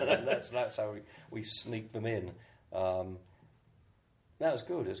 That's how we sneak them in. That was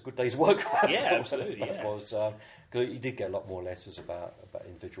good. It was a good day's work. Yeah, absolutely. That was because you did get a lot more letters about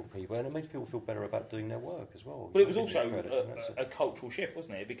individual people, and it made people feel better about doing their work as well. But it was also a cultural shift,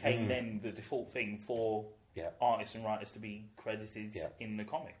 wasn't it? It became then the default thing for artists and writers to be credited in the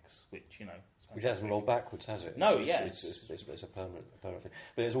comics, which which hasn't rolled backwards, has it? No, it's a permanent thing. But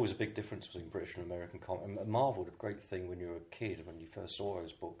there's always a big difference between British and American comics. And Marvel, the great thing when you were a kid, when you first saw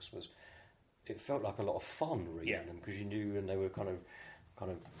those books, was it felt like a lot of fun reading them because you knew, and they were kind of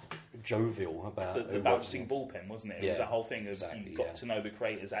jovial about the bouncing ballpen, wasn't it? It was that whole thing of you got to know the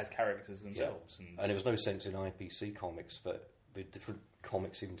creators as characters themselves, and there was no sense in IPC comics that the different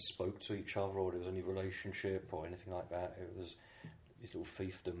comics even spoke to each other, or there was any relationship or anything like that. It was these little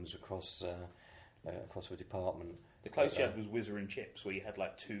fiefdoms across the department. The closest you had was Whizzer and Chips, where you had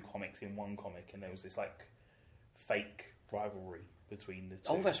like two comics in one comic, and there was this like fake rivalry between the two.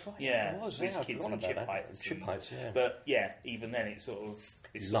 Oh, that's right. Yeah, it was. Kids and Chip-Heights. Chip-Heights, yeah. But yeah, even then, it sort of...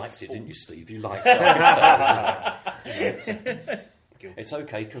 You liked it, didn't you, Steve? You liked it. It's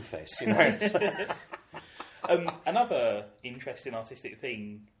okay, confess. You know. Another interesting artistic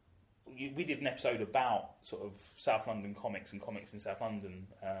thing, we did an episode about sort of South London comics and comics in South London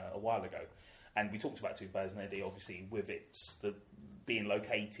a while ago, and we talked about 2000 AD, obviously, with its being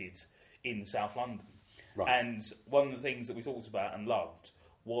located in South London. Right. And one of the things that we talked about and loved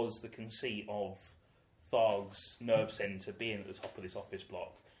was the conceit of Tharg's nerve centre being at the top of this office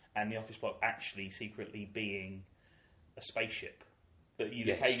block, and the office block actually secretly being a spaceship that you'd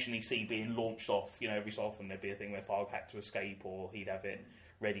occasionally see being launched off. Every so often there'd be a thing where Tharg had to escape, or he'd have it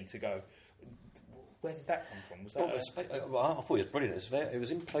ready to go. Where did that come from? Was that I thought it was brilliant. It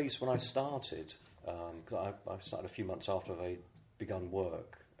was in place when I started. Cause I started a few months after I'd begun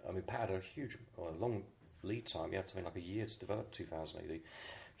work. I mean, Pat had a long lead time. You had something like a year to develop 2000 AD, which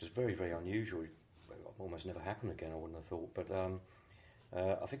is very, very unusual. Almost never happened again, I wouldn't have thought. But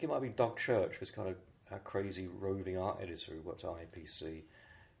I think it might be Doug Church, was kind of a crazy roving art editor who worked at IPC.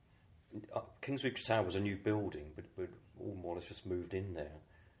 Kingsbridge Tower was a new building, but all more or less just moved in there.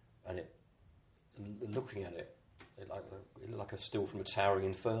 And looking at it looked like a still from a towering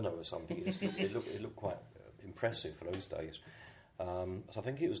inferno or something. It looked quite impressive for those days. So I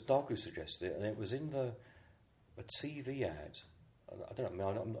think it was Doug who suggested it, and it was in a TV ad. I don't know.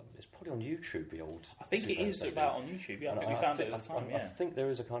 I mean, it's probably on YouTube. The old. I think it is about on YouTube. Yeah, I think we found it at the time. I think there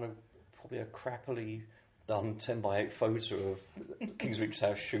is a kind of probably a crappily done 10x8 photo of Kingsbridge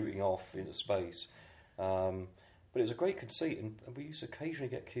House shooting off into space. But it was a great conceit, and we used to occasionally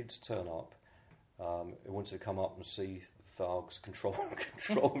get kids turn up who wanted to come up and see Tharg's control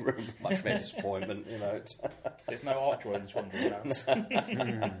room. Much of a disappointment, There's no art drawings wandering around.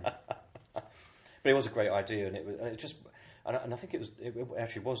 But it was a great idea, and it just. And I think it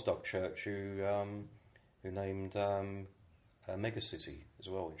actually was Doug Church who named Megacity as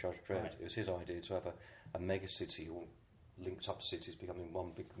well in Judge Dredd. Right. It was his idea to have a megacity, all linked up cities becoming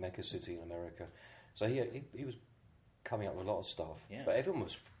one big megacity in America. So he was coming up with a lot of stuff, but everyone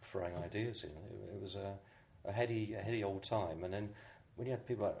was throwing ideas in. It was a heady old time. And then when you had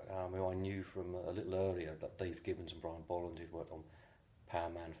people like, who I knew from a little earlier, like Dave Gibbons and Brian Bolland, who'd worked on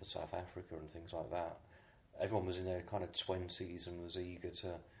Power Man for South Africa and things like that. Everyone was in their kind of 20s and was eager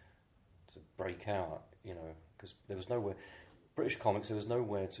to break out, because there was nowhere. British comics, there was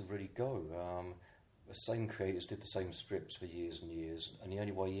nowhere to really go. The same creators did the same strips for years and years, and the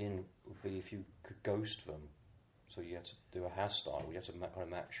only way in would be if you could ghost them. So you had to do a house style. You had to kind of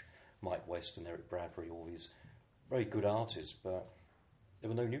match Mike West and Eric Bradbury, all these very good artists, but there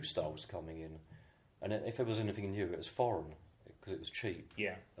were no new styles coming in. And if there was anything new, it was foreign, because it was cheap.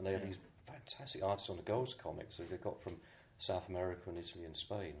 Yeah. And they had these fantastic artists on the Goals comics that they got from South America and Italy and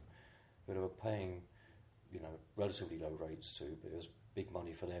Spain, who they were paying, relatively low rates to, but it was big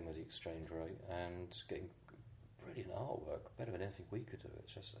money for them with the exchange rate, and getting brilliant artwork, better than anything we could do.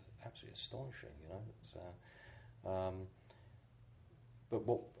 It's just absolutely astonishing, But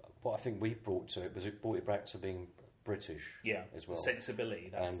what I think we brought to it was it brought it back to being British, as well. Sensibility,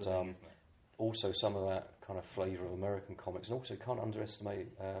 that's the thing, isn't it? Also, some of that kind of flavour of American comics, and also can't underestimate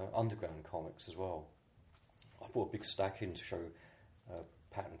underground comics as well. I brought a big stack in to show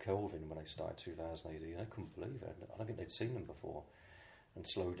Pat and Kelvin when they started 2000 AD, and I couldn't believe it. I don't think they'd seen them before, and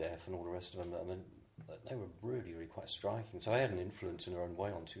Slow Death and all the rest of them. I mean, they were really, really quite striking. So they had an influence in their own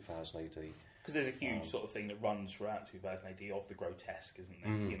way on 2000 AD. Because there's a huge sort of thing that runs throughout 2000 AD of the grotesque, isn't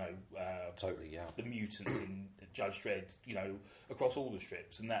there? You know, totally, yeah. The mutants in Judge Dredd, you know, across all the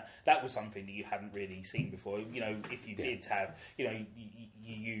strips, and that was something that you hadn't really seen before. You know, if you did have, you know,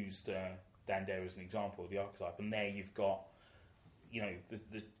 you used Dan Dare as an example of the archetype, and there you've got, you know,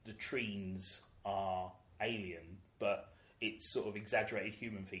 the Treens are alien, but it's sort of exaggerated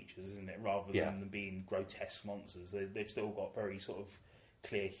human features, isn't it? Rather than them being grotesque monsters, they've still got very sort of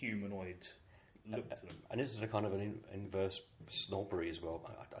clear humanoid look to them. And this is a kind of an inverse snobbery as well.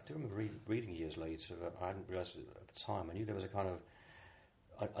 I do remember reading years later, I hadn't realised it at the time. I knew there was a kind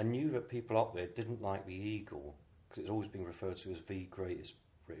of... I knew that people up there didn't like The Eagle, because it's always been referred to as the greatest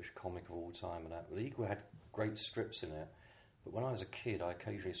British comic of all time. And that. The Eagle had great strips in it, but when I was a kid, I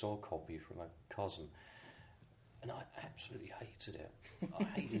occasionally saw a copy from a cousin, and I absolutely hated it. I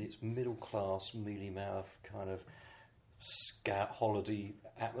hated its middle-class, mealy-mouth kind of scout holiday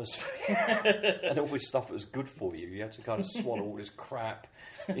atmosphere and all this stuff that was good for you. You had to kind of swallow all this crap,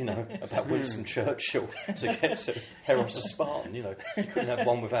 you know, about Winston Churchill to get to Heros the Spartan. You know, you couldn't have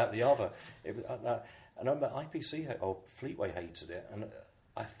one without the other. It was, and I remember IPC or Fleetway hated it, and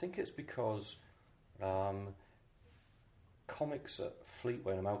I think it's because comics at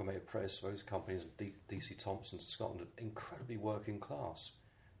Fleetway and Amalgamated Press, those companies, DC Thompson, Scotland, are incredibly working class.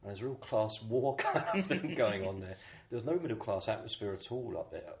 And there's a real class war kind of thing going on there. There's no middle class atmosphere at all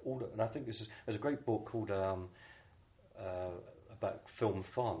up there. And I think there's a great book called about film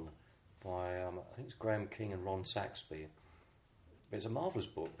fun by I think it's Graham King and Ron Saxby. It's a marvellous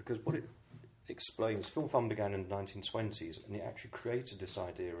book because what it explains, film fun began in the 1920s, and it actually created this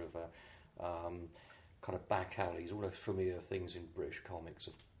idea of kind of back alleys, all those familiar things in British comics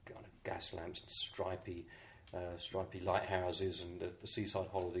of kind of gas lamps and stripy lighthouses and the seaside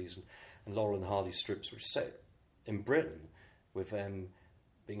holidays and Laurel and Hardy strips, which set in Britain with them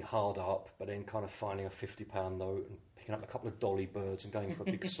being hard up, but then kind of finding a £50 note and picking up a couple of dolly birds and going for a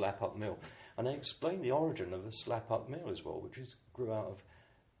big slap-up meal. And they explain the origin of the slap-up meal as well, which grew out of...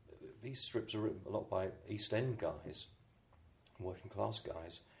 These strips are written a lot by East End guys, working-class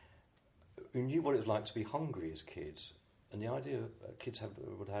guys, who knew what it was like to be hungry as kids. And the idea kids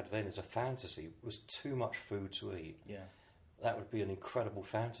would have then as a fantasy was too much food to eat. Yeah. That would be an incredible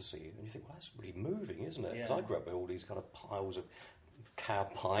fantasy. And you think, well, that's really moving, isn't it? Because I grew up with all these kind of piles of cow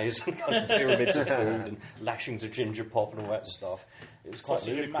pies and kind of pyramids of food and lashings of ginger pop and all that stuff. It was quite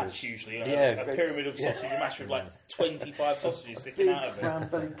sausage ludicrous. and mash, usually. A pyramid of sausage and mash with like 25 sausages sticking out of it.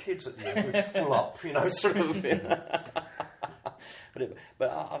 Round-bellied kids at the end with full up, you know, sort of.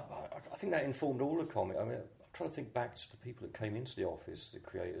 But I think that informed all the comic. I mean, I'm trying to think back to the people that came into the office, the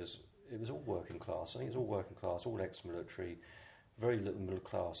creators. It was all working class. I think it was all working class, all ex-military, very little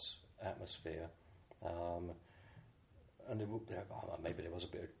middle-class atmosphere. And maybe there was a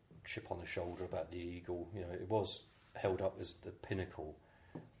bit of chip on the shoulder about the Eagle. You know, it was held up as the pinnacle,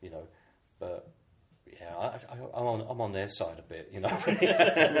 you know. But yeah, I'm on their side a bit, you know.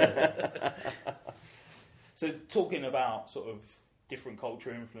 So talking about sort of different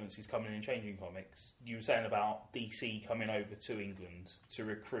cultural influences coming in and changing comics, you were saying about DC coming over to England to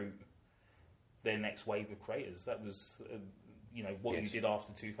recruit their next wave of creators. That was, you know, what you did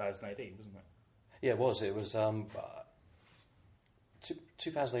after 2000 AD, wasn't it? Yeah, it was. It was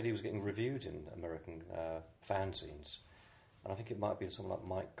 2000 AD was getting reviewed in American fanzines, and I think it might have been someone like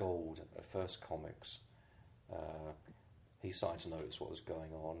Mike Gold at First Comics. He started to notice what was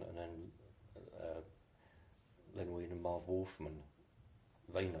going on, and then Len Wein and Marv Wolfman,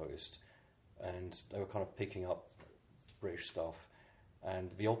 they noticed, and they were kind of picking up British stuff.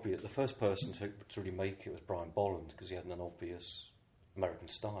 And the first person to really make it was Brian Bolland, because he had an obvious American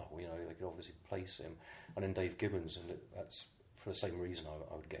style. You know, they could obviously place him. And then Dave Gibbons, and that's for the same reason,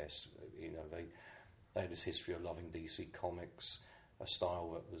 I would guess. You know, they had this history of loving DC comics, a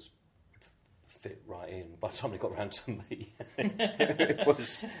style that would fit right in. By the time they got around to me, it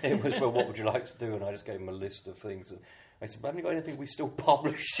was well, what would you like to do? And I just gave them a list of things. And I said, haven't you got anything we still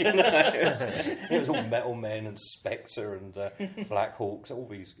publish? You know, it was all Metal Men and Spectre and Black Hawks, all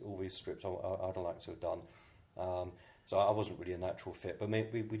these strips I'd like to have done. So I wasn't really a natural fit. But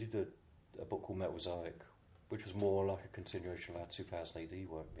we did a book called Metal Mosaic, which was more like a continuation of our 2000 AD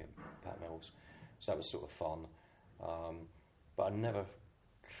work, Pat Mills. So that was sort of fun. But I never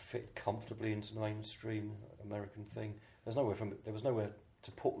fit comfortably into the mainstream American thing. There was nowhere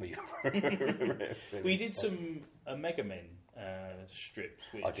to put me. We did some Mega Men strips.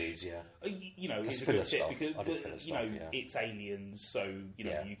 Which, I did, yeah. You know, it's a good fit because you know it's aliens, so you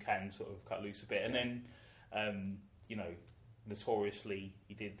know you can sort of cut loose a bit, and then you know notoriously,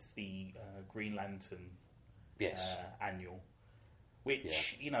 he did the Green Lantern annual,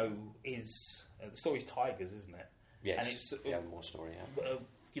 which is the story's Tigers, isn't it? Yes, and it's more story.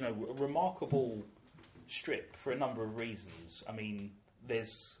 A remarkable strip for a number of reasons. I mean,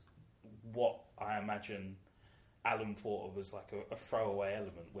 there's what I imagine Alan thought of as like a throwaway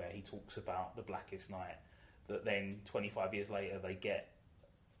element where he talks about the Blackest Night, that then 25 years later they get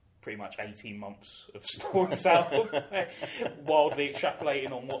pretty much 18 months of stories out of it, wildly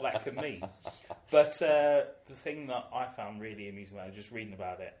extrapolating on what that could mean. But the thing that I found really amusing about it, just reading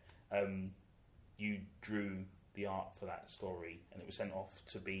about it, you drew the art for that story and it was sent off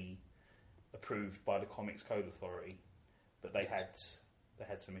to be approved by the Comics Code Authority, but they had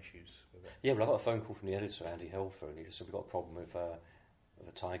some issues with it. Yeah, well, I got a phone call from the editor, Andy Helfer, and he just said, we've got a problem with a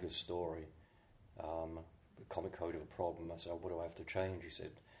Tigers story. The Comic Code have a problem. I said, what do I have to change? He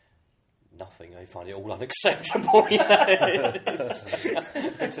said, nothing. I find it all unacceptable. He said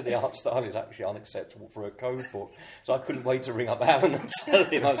the art style is actually unacceptable for a code book. So I couldn't wait to ring up Alan and tell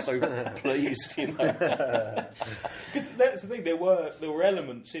him I was so pleased, Because that's the thing. There were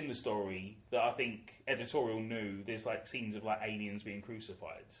elements in the story that I think editorial knew. There's like scenes of like aliens being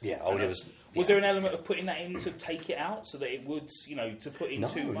crucified. Yeah. Was there an element of putting that in to take it out so that it would, to put in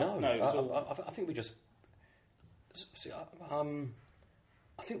too much? No. I think we just. See,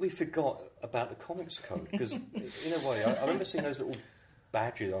 I think we forgot about the Comics Code because, in a way, I remember seeing those little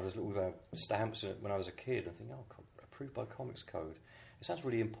badges, those little stamps when I was a kid. I think, approved by Comics Code. It sounds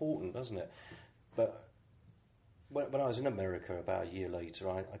really important, doesn't it? But when I was in America about a year later,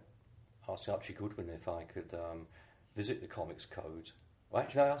 I asked Archie Goodwin if I could visit the Comics Code. Well,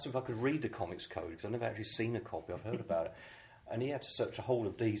 actually, I asked him if I could read the Comics Code because I've never actually seen a copy. I've heard about it. And he had to search the whole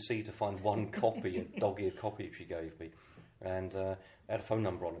of DC to find one copy, a dog-eared copy which he gave me. And I had a phone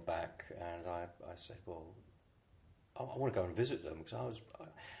number on the back, and I said, well, I want to go and visit them, because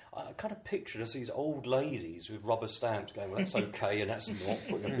I kind of pictured as these old ladies with rubber stamps going, well, that's okay, and that's not.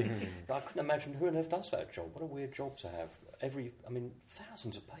 I couldn't imagine who on earth does that job. What a weird job to have.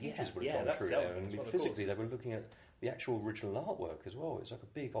 Thousands of pages would have gone through there, and physically they were looking at the actual original artwork as well. It's like a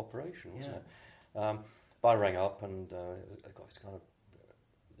big operation, wasn't it? But I rang up, and it's kind of.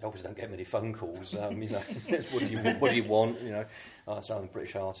 They obviously don't get many phone calls. What do you want? So I'm a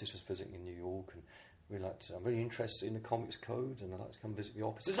British artist, just visiting in New York, and I'm really interested in the Comics Code, and I'd like to come visit the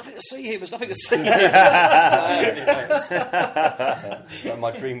office. There's nothing to see here. There's nothing to see here.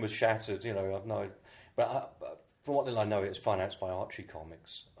 My dream was shattered. But from what little I know, it's financed by Archie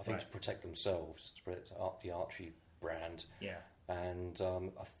Comics. I think to protect themselves, to protect the Archie brand. Yeah. And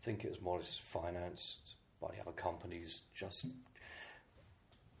I think it was more or less financed by the other companies.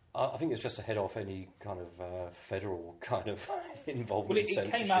 I think it's just to head off any kind of federal kind of involvement in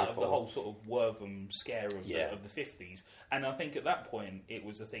censorship. It came out of the whole sort of Wortham scare of the 50s, and I think at that point it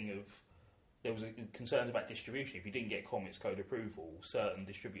was a thing of there was concerns about distribution. If you didn't get Comics Code approval, certain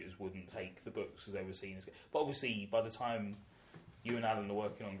distributors wouldn't take the books because they were seen as. But obviously, by the time you and Alan are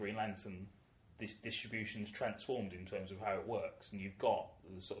working on Green Lantern, this distribution's transformed in terms of how it works, and you've got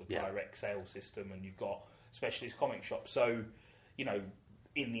the sort of direct sales system, and you've got specialist comic shops. So,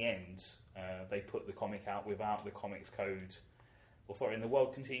 in the end, they put the comic out without the Comics Code Authority, and the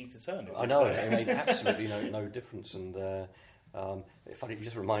world continues to turn. I know, it made absolutely no difference. And in fact, it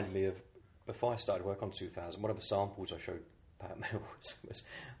just reminded me of, before I started work on 2000, one of the samples I showed Pat Mill was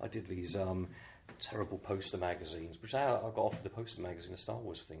I did these terrible poster magazines, which I got offered the poster magazine, a Star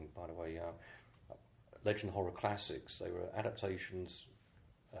Wars thing, by the way, Legend Horror Classics. They were adaptations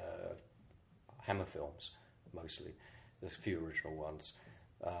of Hammer films, mostly. There's a few original ones.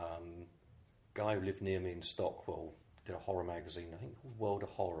 Guy who lived near me in Stockwell did a horror magazine, I think called World of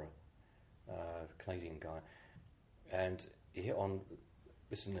Horror, Canadian guy, and he hit on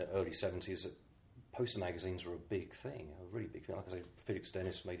this in the early 70s that poster magazines were a big thing, a really big thing. Like I say, Felix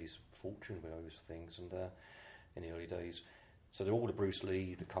Dennis made his fortune with those things, and in the early days, so they're all the Bruce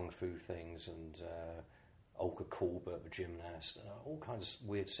Lee, the Kung Fu things, and Olga Colbert, the gymnast, all kinds of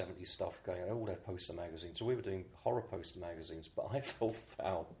weird 70s stuff going on. All their poster magazines. So we were doing horror poster magazines, but I fell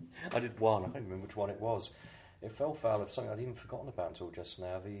foul. I did one, I don't remember which one it was. It fell foul of something I'd even forgotten about until just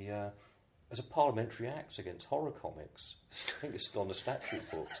now. There's a parliamentary act against horror comics. I think it's still on the statute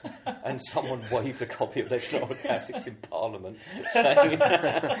books. And someone waved a copy of Legend Horror Classics in Parliament, saying,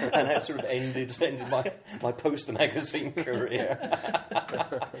 and that sort of ended my poster magazine career.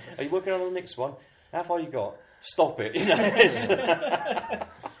 Are you working on the next one? How far you got? Stop it.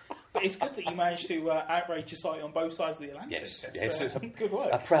 But it's good that you managed to outrage your site on both sides of the Atlantic. Yes. Good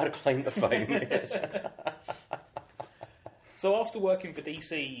work. I'm proud to claim the fame. Yes. So after working for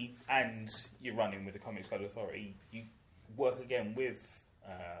DC and you're running with the Comics Code Authority, you work again with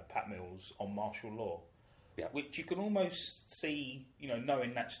Pat Mills on martial law, which you can almost see,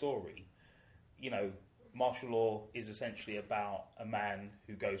 knowing that story, martial law is essentially about a man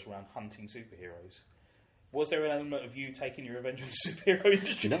who goes around hunting superheroes. Was there an element of you taking your revenge on the superhero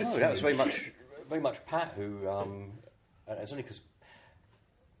industry? No, that was very much Pat who. And it's only because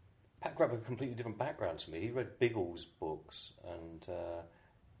Pat grabbed a completely different background to me. He read Biggles books and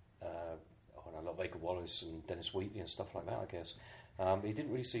I love Edgar Wallace and Dennis Wheatley and stuff like that, I guess. He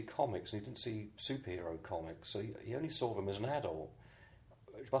didn't really see comics and he didn't see superhero comics, so he only saw them as an adult,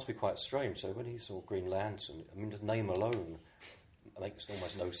 which must be quite strange. So when he saw Green Lantern, I mean, the name alone makes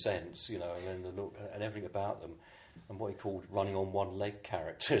almost no sense, and then the look and everything about them, and what he called running on one leg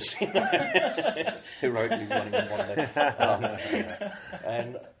characters, heroically running on one leg.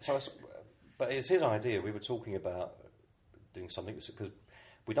 And so, but it's his idea. We were talking about doing something because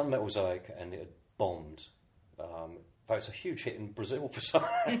we'd done Metalzaic and it had bombed. It's a huge hit in Brazil for some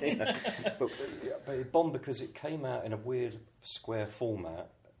reason. But it bombed because it came out in a weird square format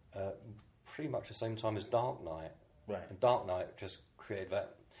pretty much the same time as Dark Knight. Right. And Dark Knight just created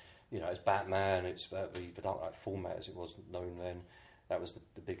that, it's Batman, it's the Dark Knight format as it was known then. That was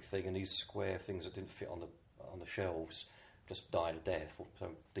the big thing, and these square things that didn't fit on the shelves just died a death.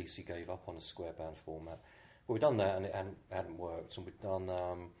 So DC gave up on the square-bound format. But we'd done that and it hadn't worked, and we'd done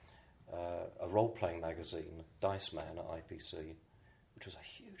a role-playing magazine, Dice Man at IPC, which was a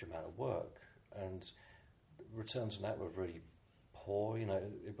huge amount of work, and the returns on that were really poor.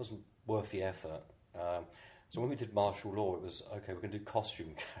 It wasn't worth the effort. So when we did martial law, it was okay. We're going to do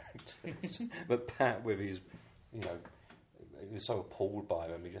costume characters, but Pat, with his, he was so appalled by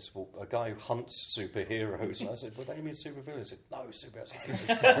them. He just thought, a guy who hunts superheroes. And I said, "Well, don't you mean supervillains?" He said, "No, superheroes."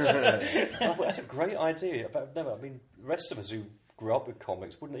 I thought that's a great idea. But the rest of us who grew up with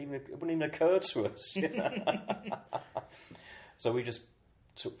comics wouldn't even occur to us. So we just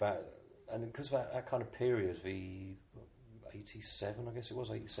took that, and because of that kind of period, the 87, I guess it was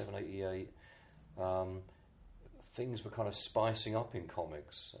 87, 88. Things were kind of spicing up in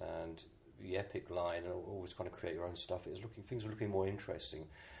comics, and the Epic line, and always kind of create your own stuff. Things were looking more interesting,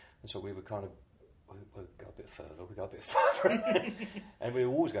 and so we were kind of we got a bit further, and we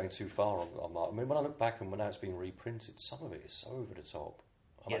were always going too far on that. I mean, when I look back and when now it's being reprinted, some of it is so over the top.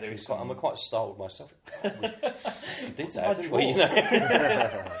 I'm quite startled myself. We did that, didn't we? But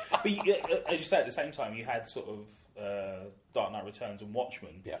as you say, at the same time, you had sort of Dark Knight Returns and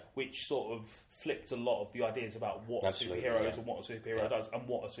Watchmen, which sort of flipped a lot of the ideas about what a superhero is and what a superhero does and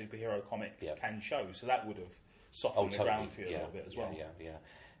what a superhero comic can show. So that would have softened the ground for you a little bit as well. Yeah.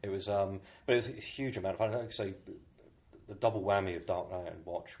 It was, but it was a huge amount of fun. Like I say, the double whammy of Dark Knight and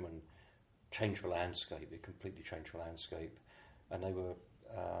Watchmen changed the landscape. It completely changed the landscape, and they were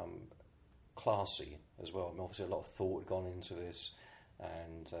classy as well. I mean, obviously, a lot of thought had gone into this,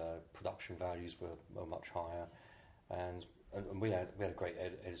 and production values were much higher. And we had a great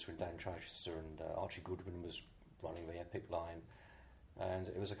editor in Dan Chichester, and Archie Goodwin was running the Epic line, and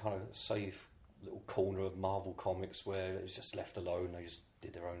it was a kind of safe little corner of Marvel Comics where it was just left alone. They just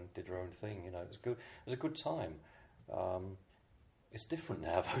did their own thing. It was good. It was a good time. It's different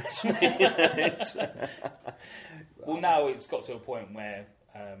now, though, isn't it? Well, now it's got to a point where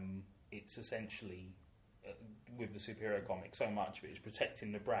it's essentially with the superhero comic, so much of it is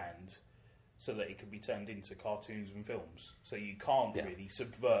protecting the brand so that it can be turned into cartoons and films. So you can't really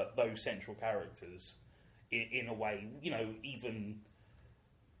subvert those central characters in a way. Even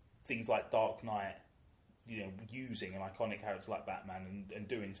things like Dark Knight, using an iconic character like Batman and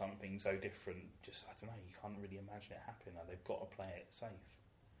doing something so different, just, I don't know, you can't really imagine it happening now. They've got to play it safe.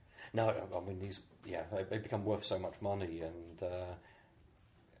 No, I mean, they become worth so much money, and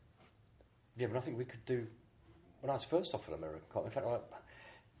but I think we could do, when I was first offered American Comic, in fact,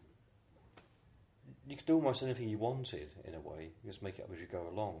 you could do almost anything you wanted, in a way. You just make it up as you go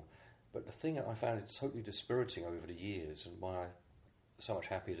along. But the thing that I found it totally dispiriting over the years, and why I'm so much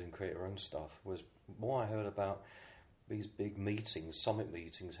happier to create our own stuff, was more I heard about these big meetings, summit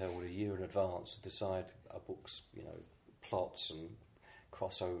meetings held a year in advance to decide a book's, plots and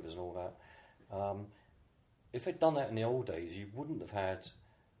crossovers and all that. If they'd done that in the old days, you wouldn't have had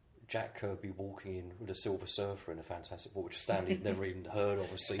Jack Kirby walking in with a Silver Surfer in a Fantastic Four, which Stanley'd never even heard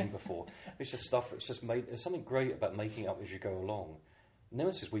of or seen before. It's just stuff that's just made. There's something great about making up as you go along.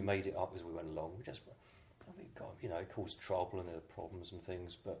 Never since we made it up as we went along. It caused trouble and there are problems and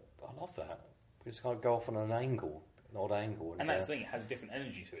things, but I love that. We just kind of go off on an odd angle. And that's the thing, it has a different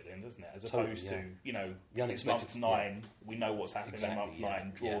energy to it then, doesn't it? As opposed to, 6 months 9, we know what's happening in month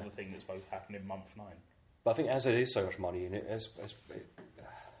 9, draw the thing that's supposed to happen in month 9. But I think as there is so much money in it, as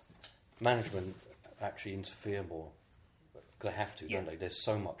management actually interfere more. Because they have to, don't they? There's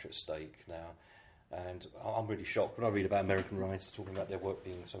so much at stake now. And I'm really shocked when I read about American writers talking about their work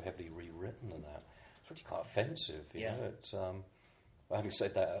being so heavily rewritten and that. It's really quite offensive, you know. It's, having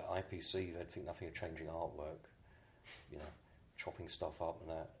said that, at IPC, they'd think nothing of changing artwork, you know, chopping stuff up and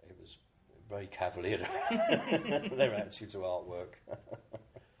that. It was very cavalier, their attitude to artwork.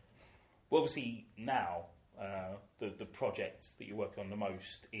 Well, obviously, now, the project that you're working on the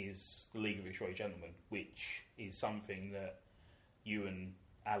most is the League of Extraordinary Gentlemen, which is something that you and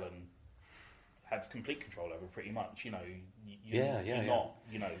Alan have complete control over, pretty much. You know, you're not,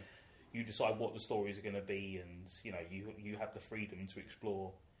 you know, you decide what the stories are going to be, and you know, you have the freedom to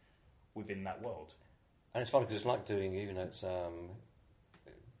explore within that world. And it's funny because it's like doing, even though it's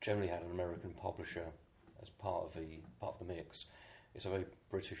generally had an American publisher as part of the mix. It's a very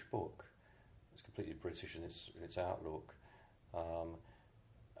British book. It's completely British in its outlook.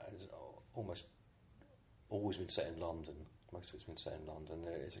 It's almost always been set in London. Most of it's been set in London.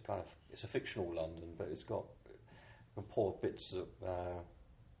 It's a fictional London, but it's got pour bits that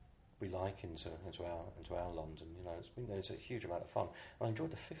we like into our London. You know, it's a huge amount of fun. And I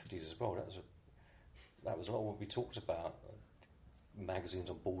enjoyed the 50s as well. That was a lot of what we talked about. Magazines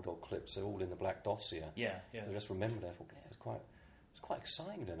on Bulldog clips, they're all in the Black Dossier. Yeah. I just remembered. I thought, it's quite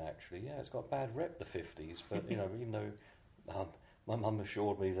exciting then. Actually, it's got a bad rep, the 50s. But you know, even though my mum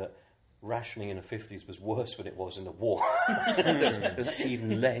assured me that rationing in the 50s was worse than it was in the war. There's actually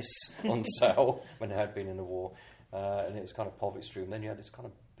even less on sale when there had been in the war, and it was kind of poverty-stricken. Then you had this kind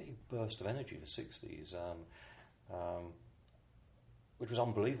of big burst of energy in the 60s, which was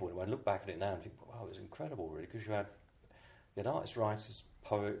unbelievable. When I look back at it now and think, wow, it was incredible, really, because you had artists, writers,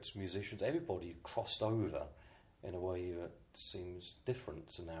 poets, musicians, everybody crossed over in a way that seems different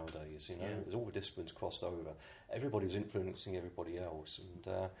to nowadays. You know, there's all the disciplines crossed over. Everybody was influencing everybody else,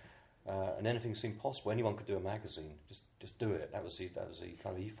 and anything seemed possible. Anyone could do a magazine. Just do it. That was the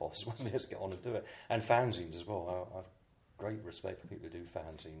kind of ethos, wasn't it? Just get on and do it. And fanzines as well. I have great respect for people who do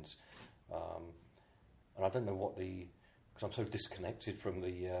fanzines. And I don't know because I'm so disconnected from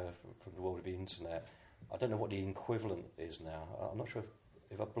the world of the internet. I don't know what the equivalent is now. I'm not sure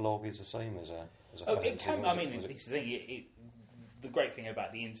if a blog is the same as a fanzine. It can. I mean, it's the thing. The great thing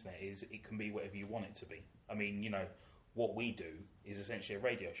about the internet is it can be whatever you want it to be. I mean, you know, what we do is essentially a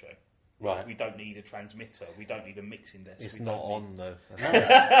radio show. Right. We don't need a transmitter. We don't need a mixing desk. It's not on, though.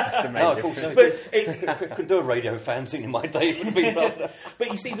 That's the main difference. But I could do a radio fanzine in my day.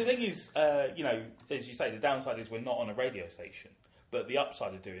 But you see, the thing is, you know, as you say, the downside is we're not on a radio station. But the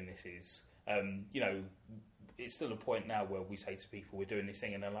upside of doing this is, you know, it's still a point now where we say to people, we're doing this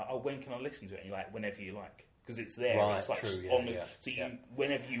thing, and they're like, oh, when can I listen to it? And you're like, whenever you like. Because it's there. Right, it's like true, so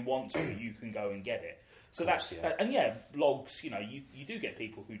whenever you want to, you can go and get it. So that's blogs. You know, you do get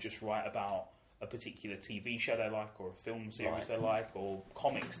people who just write about a particular TV show they like, or a film series they like, or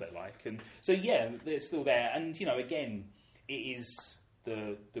comics they like, and so they're still there. And you know, again, it is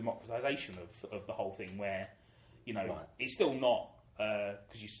the democratization of the whole thing, where you know it's still not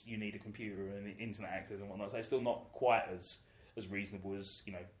because you need a computer and internet access and whatnot. So it's still not quite as reasonable as,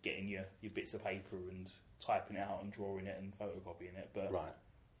 you know, getting your bits of paper and typing it out and drawing it and photocopying it, but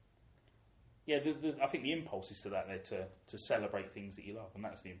yeah, I think the impulse is to that there to celebrate things that you love, and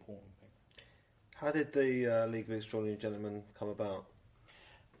that's the important thing. How did the League of Extraordinary Gentlemen come about?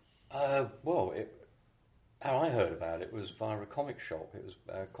 Well, how I heard about it was via a comic shop. It was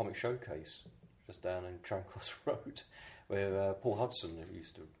a comic showcase just down in Charing Cross Road, where Paul Hudson, who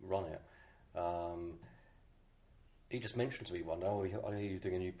used to run it, he just mentioned to me one day, I hear you're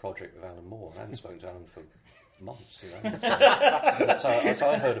doing a new project with Alan Moore. I hadn't spoken to Alan for months, you know. So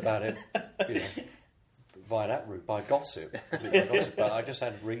I heard about it, you know, via that route, by gossip. But I just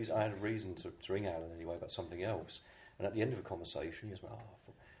had a reason to ring Alan anyway about something else. And at the end of the conversation, he was like,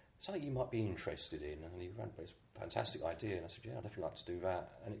 something you might be interested in. And he ran this fantastic idea. And I said, yeah, I'd definitely like to do that.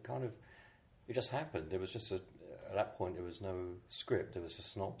 And it just happened. There was just at that point, there was no script. There was a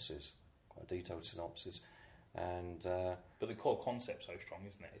synopsis, quite a detailed synopsis. And but the core concept's so strong,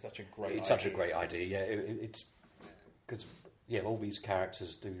 isn't it? It's such a great idea. It's such a great idea, yeah. It's because all these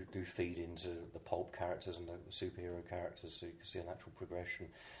characters do feed into the pulp characters and the superhero characters, so you can see a natural progression.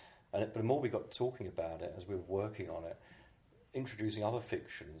 But the more we got talking about it, as we were working on it, introducing other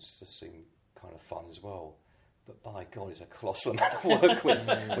fictions just seemed kind of fun as well. But by God, it's a colossal amount of work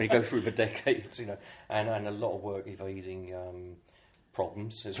when you go through the decades, you know, and a lot of work evading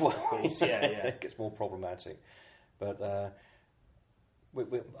problems as well. Of course, yeah. It gets more problematic. But we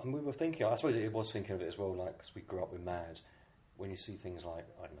were thinking, I suppose it was thinking of it as well, like, because we grew up with Mad. When you see things like,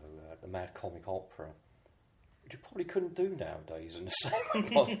 I don't know, the Mad comic opera, which you probably couldn't do nowadays, and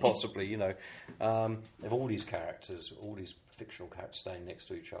possibly, you know, of all these characters, all these fictional characters standing next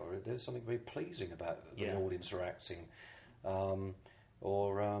to each other. There's something very pleasing about them all interacting. I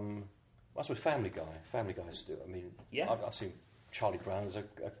suppose Family Guy. Family Guy still. I mean, I've seen Charlie Brown as a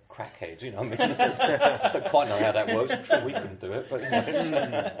crackhead. You know, I mean, I don't quite know how that works. I'm sure we couldn't do it, but you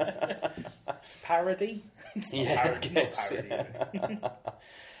know, parody. It's not parody, not parody. Yeah.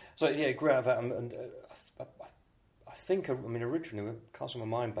 So yeah, grew out of that, and I think, I mean, originally, casting my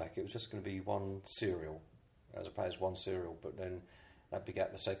mind back, it was just going to be one serial, as opposed to one serial, but then that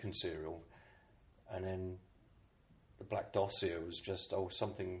begat the second serial, and then the Black Dossier was just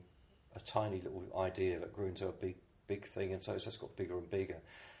something, a tiny little idea that grew into a big thing, and so it's just got bigger and bigger.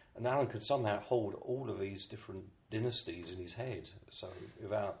 And Alan could somehow hold all of these different dynasties in his head, so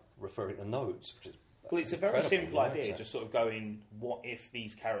without referring to notes, which is it's a very simple idea, just sort of going, what if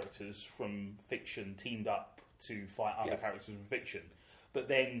these characters from fiction teamed up to fight other characters from fiction? But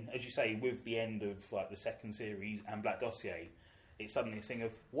then, as you say, with the end of like the second series and Black Dossier, it's suddenly a thing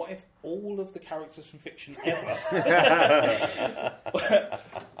of, what if all of the characters from fiction ever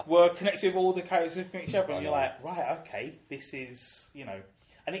were connected with all the characters from each other? And you're like, right, okay, this is, you know...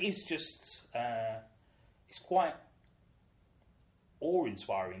 And it is just... it's quite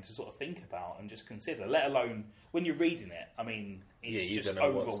awe-inspiring to sort of think about and just consider, let alone when you're reading it. I mean, it's just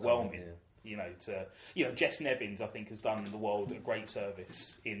overwhelming. You know, Jess Nevins, I think, has done the world a great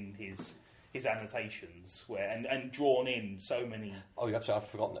service in his annotations, and drawn in so many. Oh, yeah, absolutely. I've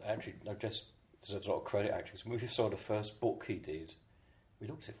forgotten that. Actually, no, Jess deserves a lot of credit. Actually, so when we saw the first book he did, we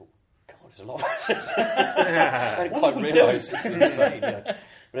looked at it. God, there's a lot of this. I didn't quite realise it's insane. Yeah. But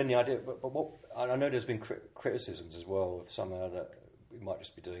then the idea, but what I know, there's been criticisms as well of somehow that we might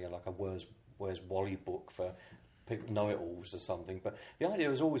just be doing like a Where's Wally book for people know-it-alls or something. But the idea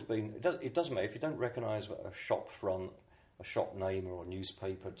has always been, it doesn't matter if you don't recognise a shop front, a shop name or a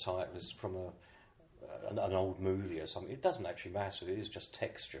newspaper title is from an old movie or something. It doesn't actually matter. It is just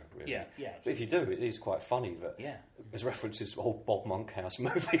texture, really. Yeah. But if you do, it is quite funny that there's references to old Bob Monkhouse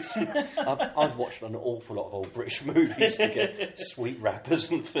movies. I've watched an awful lot of old British movies to get sweet wrappers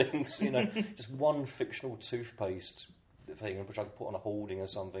and things. You know, just one fictional toothpaste thing which I could put on a hoarding or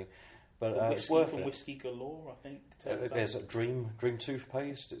something. But it's worth it. Whiskey Galore, I think. There's a Dream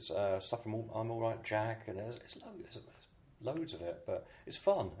toothpaste. It's stuff from I'm All Right Jack, and there's loads of it. But it's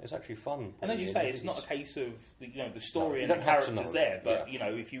fun. It's actually fun. And as you say, it's not a case of the story and the characters there. But you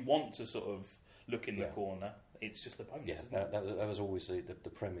know, if you want to sort of look in the corner, it's just a bonus. Yeah, that was always the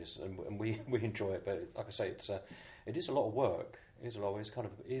premise, and we enjoy it. But like I say, it is a lot of work. It is a lot. It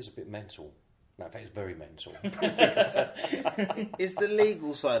is a bit mental. No, in fact, it's very mental. Is the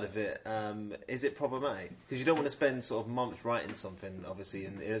legal side of it, is it problematic? Because you don't want to spend sort of months writing something, obviously,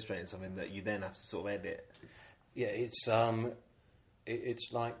 and illustrating something that you then have to sort of edit. Yeah,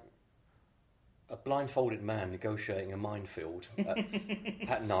 it's like a blindfolded man negotiating a minefield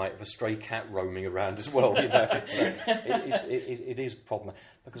at night with a stray cat roaming around as well. You know, so it is a problem.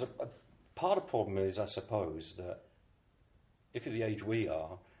 Because part of the problem is, I suppose, that if you're the age we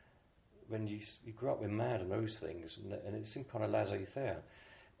are, when you grew up with Mad and those things, and it seemed kind of laissez-faire,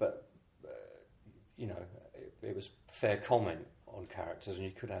 but you know, it was fair comment on characters, and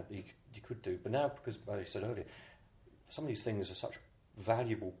you could do. But now, because as I said earlier, some of these things are such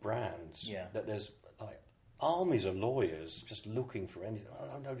valuable brands that there's like armies of lawyers just looking for anything.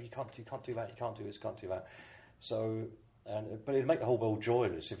 Oh no, you can't do that. You can't do this. Can't do that. So. But it'd make the whole world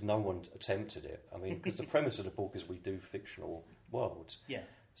joyless if no one attempted it. I mean, because the premise of the book is we do fictional worlds. Yeah.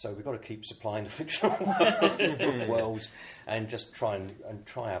 So we've got to keep supplying the fictional worlds and just try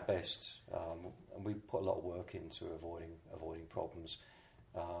our best. And we put a lot of work into avoiding problems.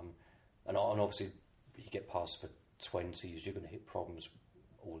 And obviously, you get past the 20s, you're going to hit problems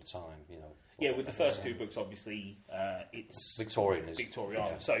all the time. You know. Yeah, with the first two books, obviously, it's Victorian.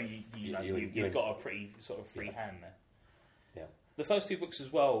 Yeah. So you've got a pretty sort of free hand there. Yeah. The first two books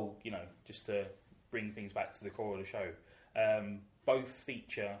as well, you know, just to bring things back to the core of the show, both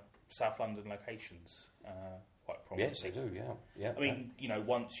feature South London locations quite prominently. Yes, they do, yeah. I mean, you know,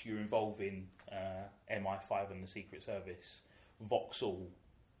 once you're involved in MI5 and the Secret Service, Vauxhall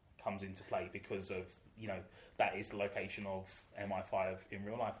comes into play because of, you know, that is the location of MI5 in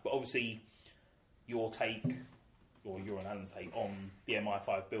real life. But obviously, your and Alan's take on the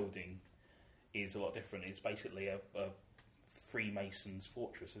MI5 building is a lot different. It's basically a Freemasons'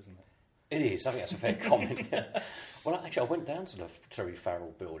 fortress, isn't it? It is. I think that's a fair comment. Yeah. Well, actually, I went down to the Terry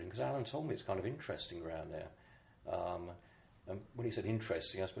Farrell building because Alan told me it's kind of interesting around there. And when he said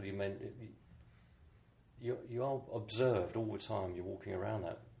interesting, I suppose he meant you are observed all the time. You're walking around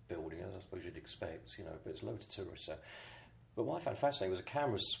that building, as I suppose you'd expect, you know. But it's loads of tourists there. But what I found fascinating was a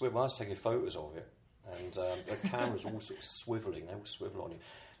camera swim. I was taking photos of it, and the cameras all sort of swivelling. They all swivel on you.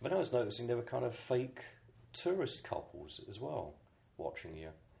 But I was noticing there were kind of fake tourist couples as well watching you,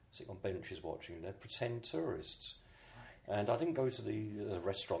 sitting on benches watching you. They're pretend tourists. And I didn't go to the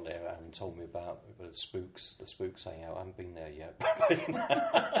restaurant there. Alan told me about the spooks hang out. I haven't been there yet, but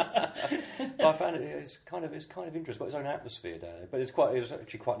I found it's kind of interesting. It's got its own atmosphere down there. But it was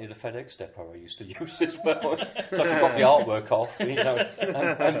actually quite near the FedEx depot I used to use as well, so I could drop the artwork off,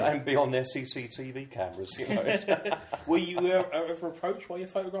 and be on their CCTV cameras. Were you ever approached while you're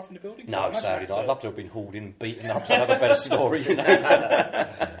photographing the building? No, sadly not. I'd love to have been hauled in, beaten up to have a better story.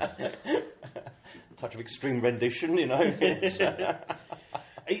 Touch of extreme rendition, And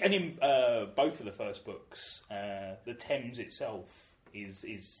in both of the first books, the Thames itself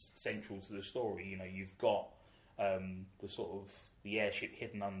is central to the story. You've got the sort of the airship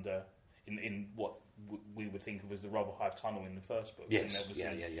hidden under in what we would think of as the Rotherhithe Tunnel in the first book. Yes, and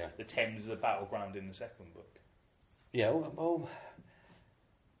yeah. The Thames is a battleground in the second book. Yeah, well,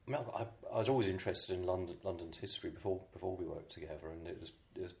 I was always interested in London's history before we worked together, and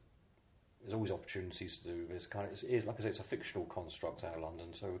there's always opportunities to do. It is, like I say, it's a fictional construct out of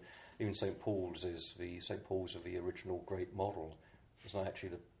London. So even St Paul's of the original great model. It's not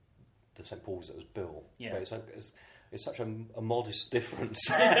actually the St Paul's that was built. Yeah. But it's such a modest difference.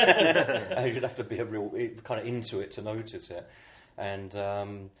 You'd have to be kind of into it to notice it. And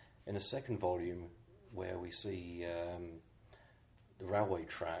in the second volume, where we see the railway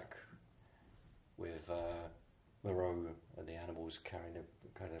track with Moreau and the animals carrying a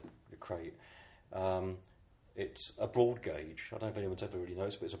crate. It's a broad gauge. I don't know if anyone's ever really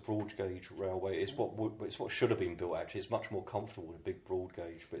noticed, but it's a broad gauge railway. It's what should have been built. Actually, it's much more comfortable with a big broad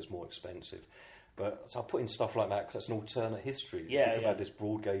gauge, but it's more expensive. But so I put in stuff like that because that's an alternate history. We could have had this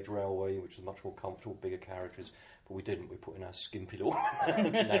broad gauge railway, which is much more comfortable, bigger carriages, but we didn't. We put in our skimpy little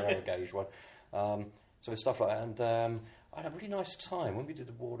narrow gauge one. So it's stuff like that, and I had a really nice time when we did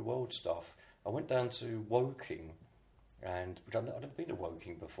the War of the World stuff. I went down to Woking. Which I've never been to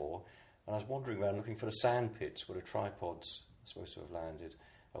Woking before, and I was wandering around looking for the sand pits where the tripods were supposed to have landed,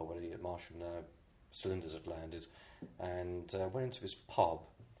 or where the Martian cylinders had landed, and went into this pub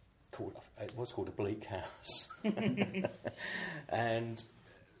called the Bleak House, and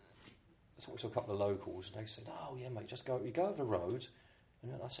I talked to a couple of locals, and they said, "Oh yeah, mate, you go over the road."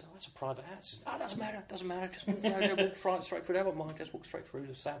 And I said, "Oh, that's a private house." "Oh, doesn't matter, just walk straight through there, never mind, just walk straight through,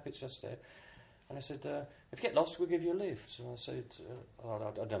 the sand pit's just there." And I said, "If you get lost, we'll give you a lift." And I said, "I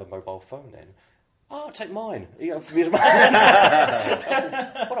don't have a mobile phone then." "Oh, I'll take mine." What a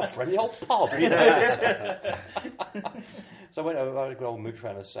friendly old pub, So I went over, I had a good old mooch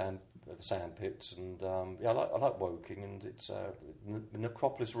around the sand pits, and I like Woking, and it's the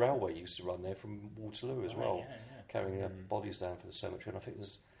Necropolis Railway used to run there from Waterloo as well, carrying bodies down for the cemetery. And I think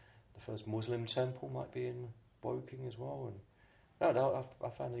there's the first Muslim temple might be in Woking as well. And No, I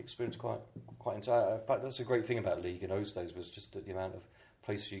found the experience quite entire. In fact, that's a great thing about League in those days, was just the amount of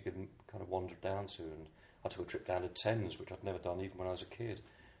places you could kind of wander down to. And I took a trip down to Thames, which I'd never done even when I was a kid.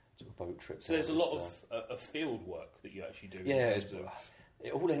 I took a boat trip. So there's a lot of field work that you actually do. Yeah,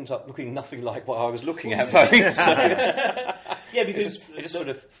 it all ends up looking nothing like what I was looking at. Yeah, because it just sort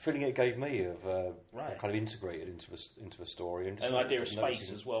of feeling it gave me of kind of integrated into a story, and an idea of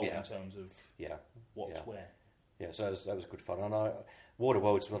space as well in terms of what's where. Yeah, so that was good fun. And War of the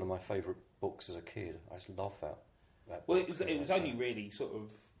Worlds was one of my favourite books as a kid. I just love that well, book. it was only really sort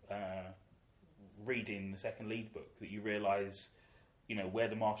of reading the second lead book that you realise, where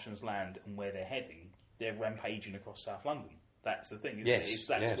the Martians land and where they're heading. They're rampaging across South London. That's the thing, isn't it?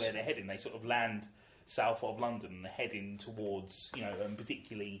 That's where they're heading. They sort of land south of London and they're heading towards, and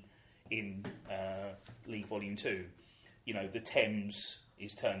particularly in League Volume 2, the Thames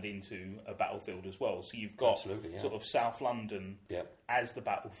is turned into a battlefield as well. So you've got sort of South London as the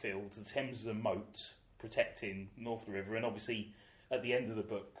battlefield. The Thames is a moat protecting north of the river, and obviously at the end of the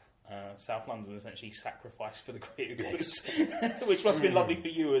book, South London essentially sacrificed for the greater good, which must have been lovely for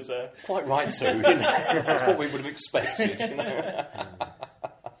you as a... Quite right, too. That's what we would have expected.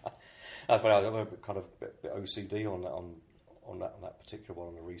 I'm kind of a bit OCD on that particular one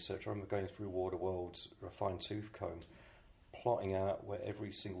on the research. I remember going through War of the Worlds with a fine-tooth comb, plotting out where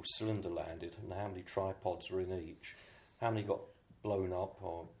every single cylinder landed and how many tripods were in each, how many got blown up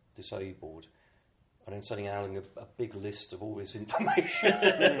or disabled, and then sending Alan a big list of all this information,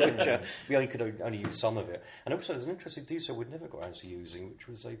 which we could only use some of it. And also there's an interesting detail we'd never got around to using, which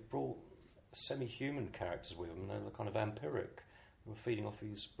was they brought semi-human characters with them, and they were kind of vampiric. They were feeding off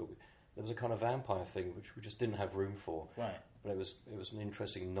these... But there was a kind of vampire thing which we just didn't have room for. Right. But it was an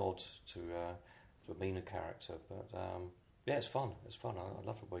interesting nod to a Mina character. But... it's fun. It's fun. I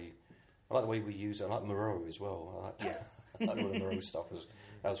love the way I like the way we use it. I like Moreau as well. I like all the Moreau stuff.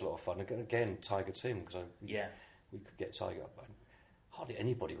 That was a lot of fun. Again, Tiger Tim, because we could get Tiger. Hardly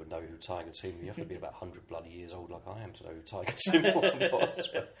anybody would know who Tiger Tim. You have to be about 100 bloody years old, like I am, to know who Tiger Tim was.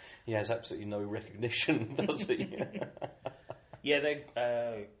 But he has absolutely no recognition, does he? Yeah,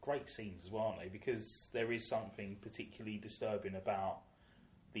 they're great scenes as well, aren't they? Because there is something particularly disturbing about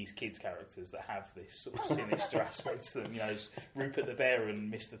these kids' characters that have this sort of sinister aspect to them. You know, Rupert the Bear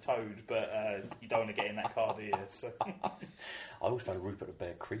and Mr. Toad, but you don't want to get in that car, do you? So. I always found Rupert the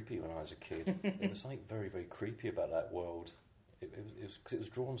Bear creepy when I was a kid. There was something very, very creepy about that world. It was because it was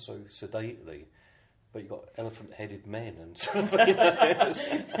drawn so sedately, but you got elephant-headed men and stuff.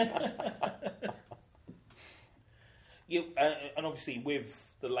 And obviously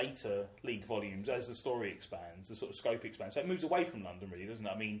with the later League volumes, as the story expands, the sort of scope expands, so it moves away from London, really, doesn't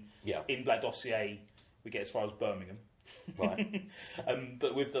it? I mean, in Black Dossier, we get as far as Birmingham. Right.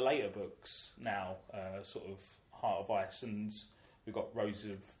 But with the later books now, sort of Heart of Ice, and we've got Rose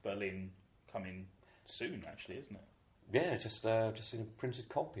of Berlin coming soon, actually, isn't it? Yeah, just in a printed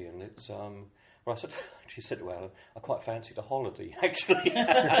copy, and it's. Well, she said, "Well, I quite fancied a holiday, actually."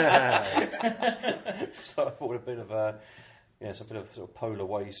 So I thought a bit of sort of polar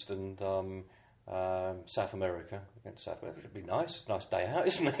waste and South America. South America would be nice day out,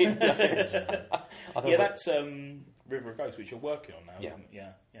 isn't it? That's River of Ghosts, which you're working on now, isn't it?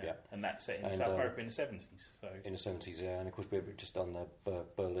 Yeah. And that's set in South America in the 70s. So. In the 70s, yeah, and of course we've just done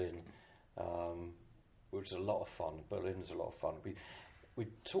Berlin. Which is a lot of fun. Berlin is a lot of fun. We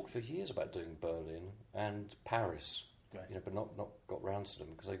talked for years about doing Berlin and Paris, right. But not got round to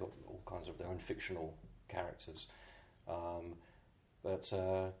them because they got all kinds of their own fictional characters. We're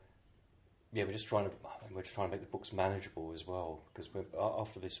just trying to make the books manageable as well, because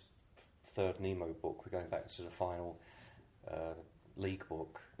after this third Nemo book, we're going back to the final League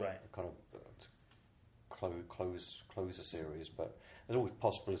book, right? Kind of close the series, but there's always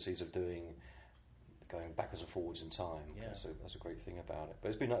possibilities of going backwards and forwards in time. Yeah. That's a great thing about it. But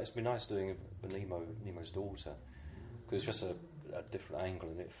it's been nice doing the Nemo's daughter, because it's just a different angle,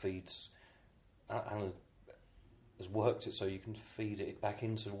 and it feeds. Alan has worked it so you can feed it back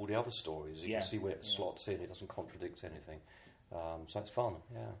into all the other stories. You can see where it slots in. It doesn't contradict anything. So it's fun.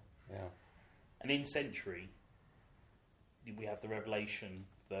 Yeah. And in Century, we have the revelation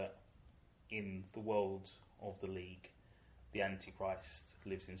that in the world of the League, the Antichrist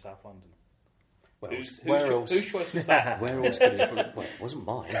lives in South London. Whose choice was that? Where else could it? Well, it wasn't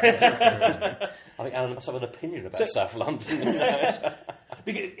mine. I think Alan must have an opinion about South London.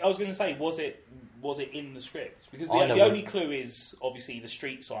 Because I was going to say, was it in the script? Because the only clue is obviously the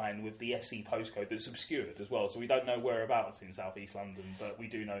street sign with the SE postcode that's obscured as well. So we don't know whereabouts in South East London, but we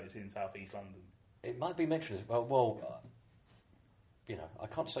do know it's in South East London. It might be mentioned. Well, I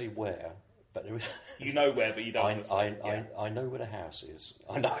can't say where. But there is. You know where, but you don't. I know where the house is.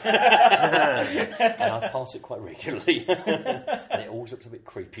 I know, and I pass it quite regularly, and it always looks a bit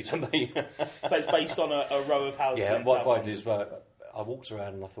creepy to me. So it's based on a row of houses. Yeah, and what I did is I walked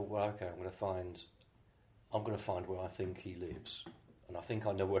around and I thought, well, okay, I'm going to find where I think he lives, and I think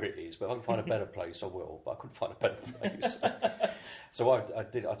I know where it is. But if I can find a better place, I will. But I couldn't find a better place. So I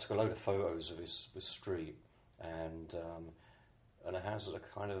took a load of photos of this street and the houses are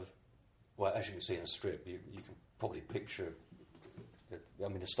kind of. Well, as you can see in the strip, you can probably picture.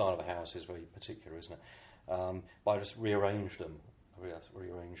 The style of a house is very particular, isn't it? But I just rearranged them. I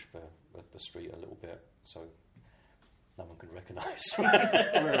rearranged the street a little bit so no one can recognise.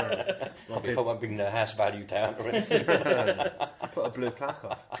 Probably won't bring their house value down or anything. Put a blue plaque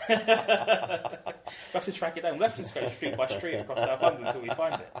up. We'll have to track it down. We'll have to just go street by street across South London until we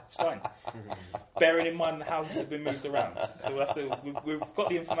find it. It's fine. Bearing in mind the houses have been moved around. So we'll have to. We've got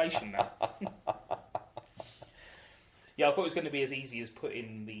the information now. Yeah, I thought it was going to be as easy as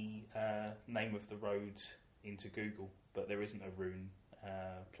putting the name of the road into Google, but there isn't a Rune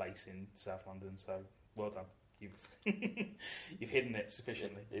place in South London, so well done. You've hidden it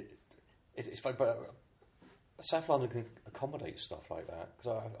sufficiently. It's funny, but South London can accommodate stuff like that,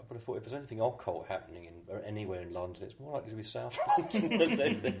 because I would have thought if there's anything occult happening anywhere in London, it's more likely to be South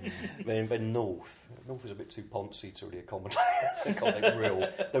London than North. North is a bit too poncy to really accommodate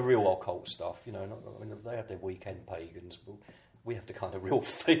the real occult stuff. They have their weekend pagans, but we have the kind of real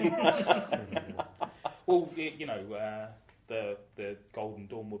thing. Well, the Golden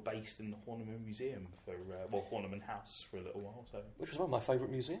Dawn were based in the Horniman Museum Horniman House for a little while. So, which was one of my favourite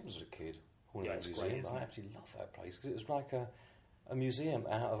museums as a kid. It's Museum. great, isn't it? I absolutely love that place because it was like a museum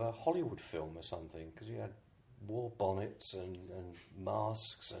out of a Hollywood film or something. Because you had war bonnets and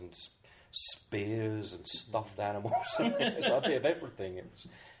masks and spears and stuffed animals. It's like a bit of everything.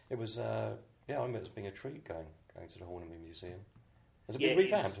 It was, I remember it as being a treat going to the Horniman Museum. Has it been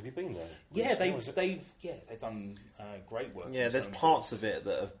revamped? Have you been there? Yeah, they've done great work. Yeah, there's parts of it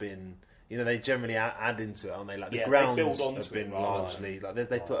that have been, they generally add into it, aren't they? Like the they grounds build onto have been it, right. largely like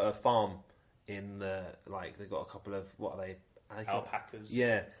they put a farm in the they've got a couple of what are they? Alpacas.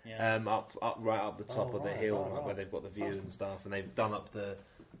 Yeah, up right up the top of the hill where they've got the view and stuff, and they've done up the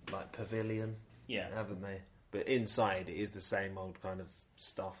pavilion. Yeah, haven't they? But inside it is the same old kind of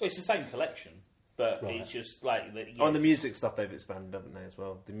stuff. Well, it's the same collection, but it's just like and the music stuff they've expanded, haven't they, as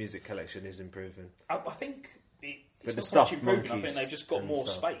well? The music collection is improving. I think it's the not stuff much improving. I think they've just got more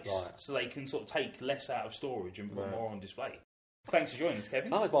space, so they can sort of take less out of storage and put more on display. Thanks for joining us,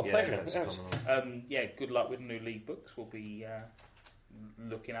 Kevin. Oh, it's my pleasure. Good luck with the new League books. We'll be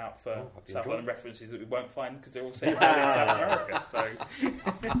looking out for South London references that we won't find because they're all set in South America. So.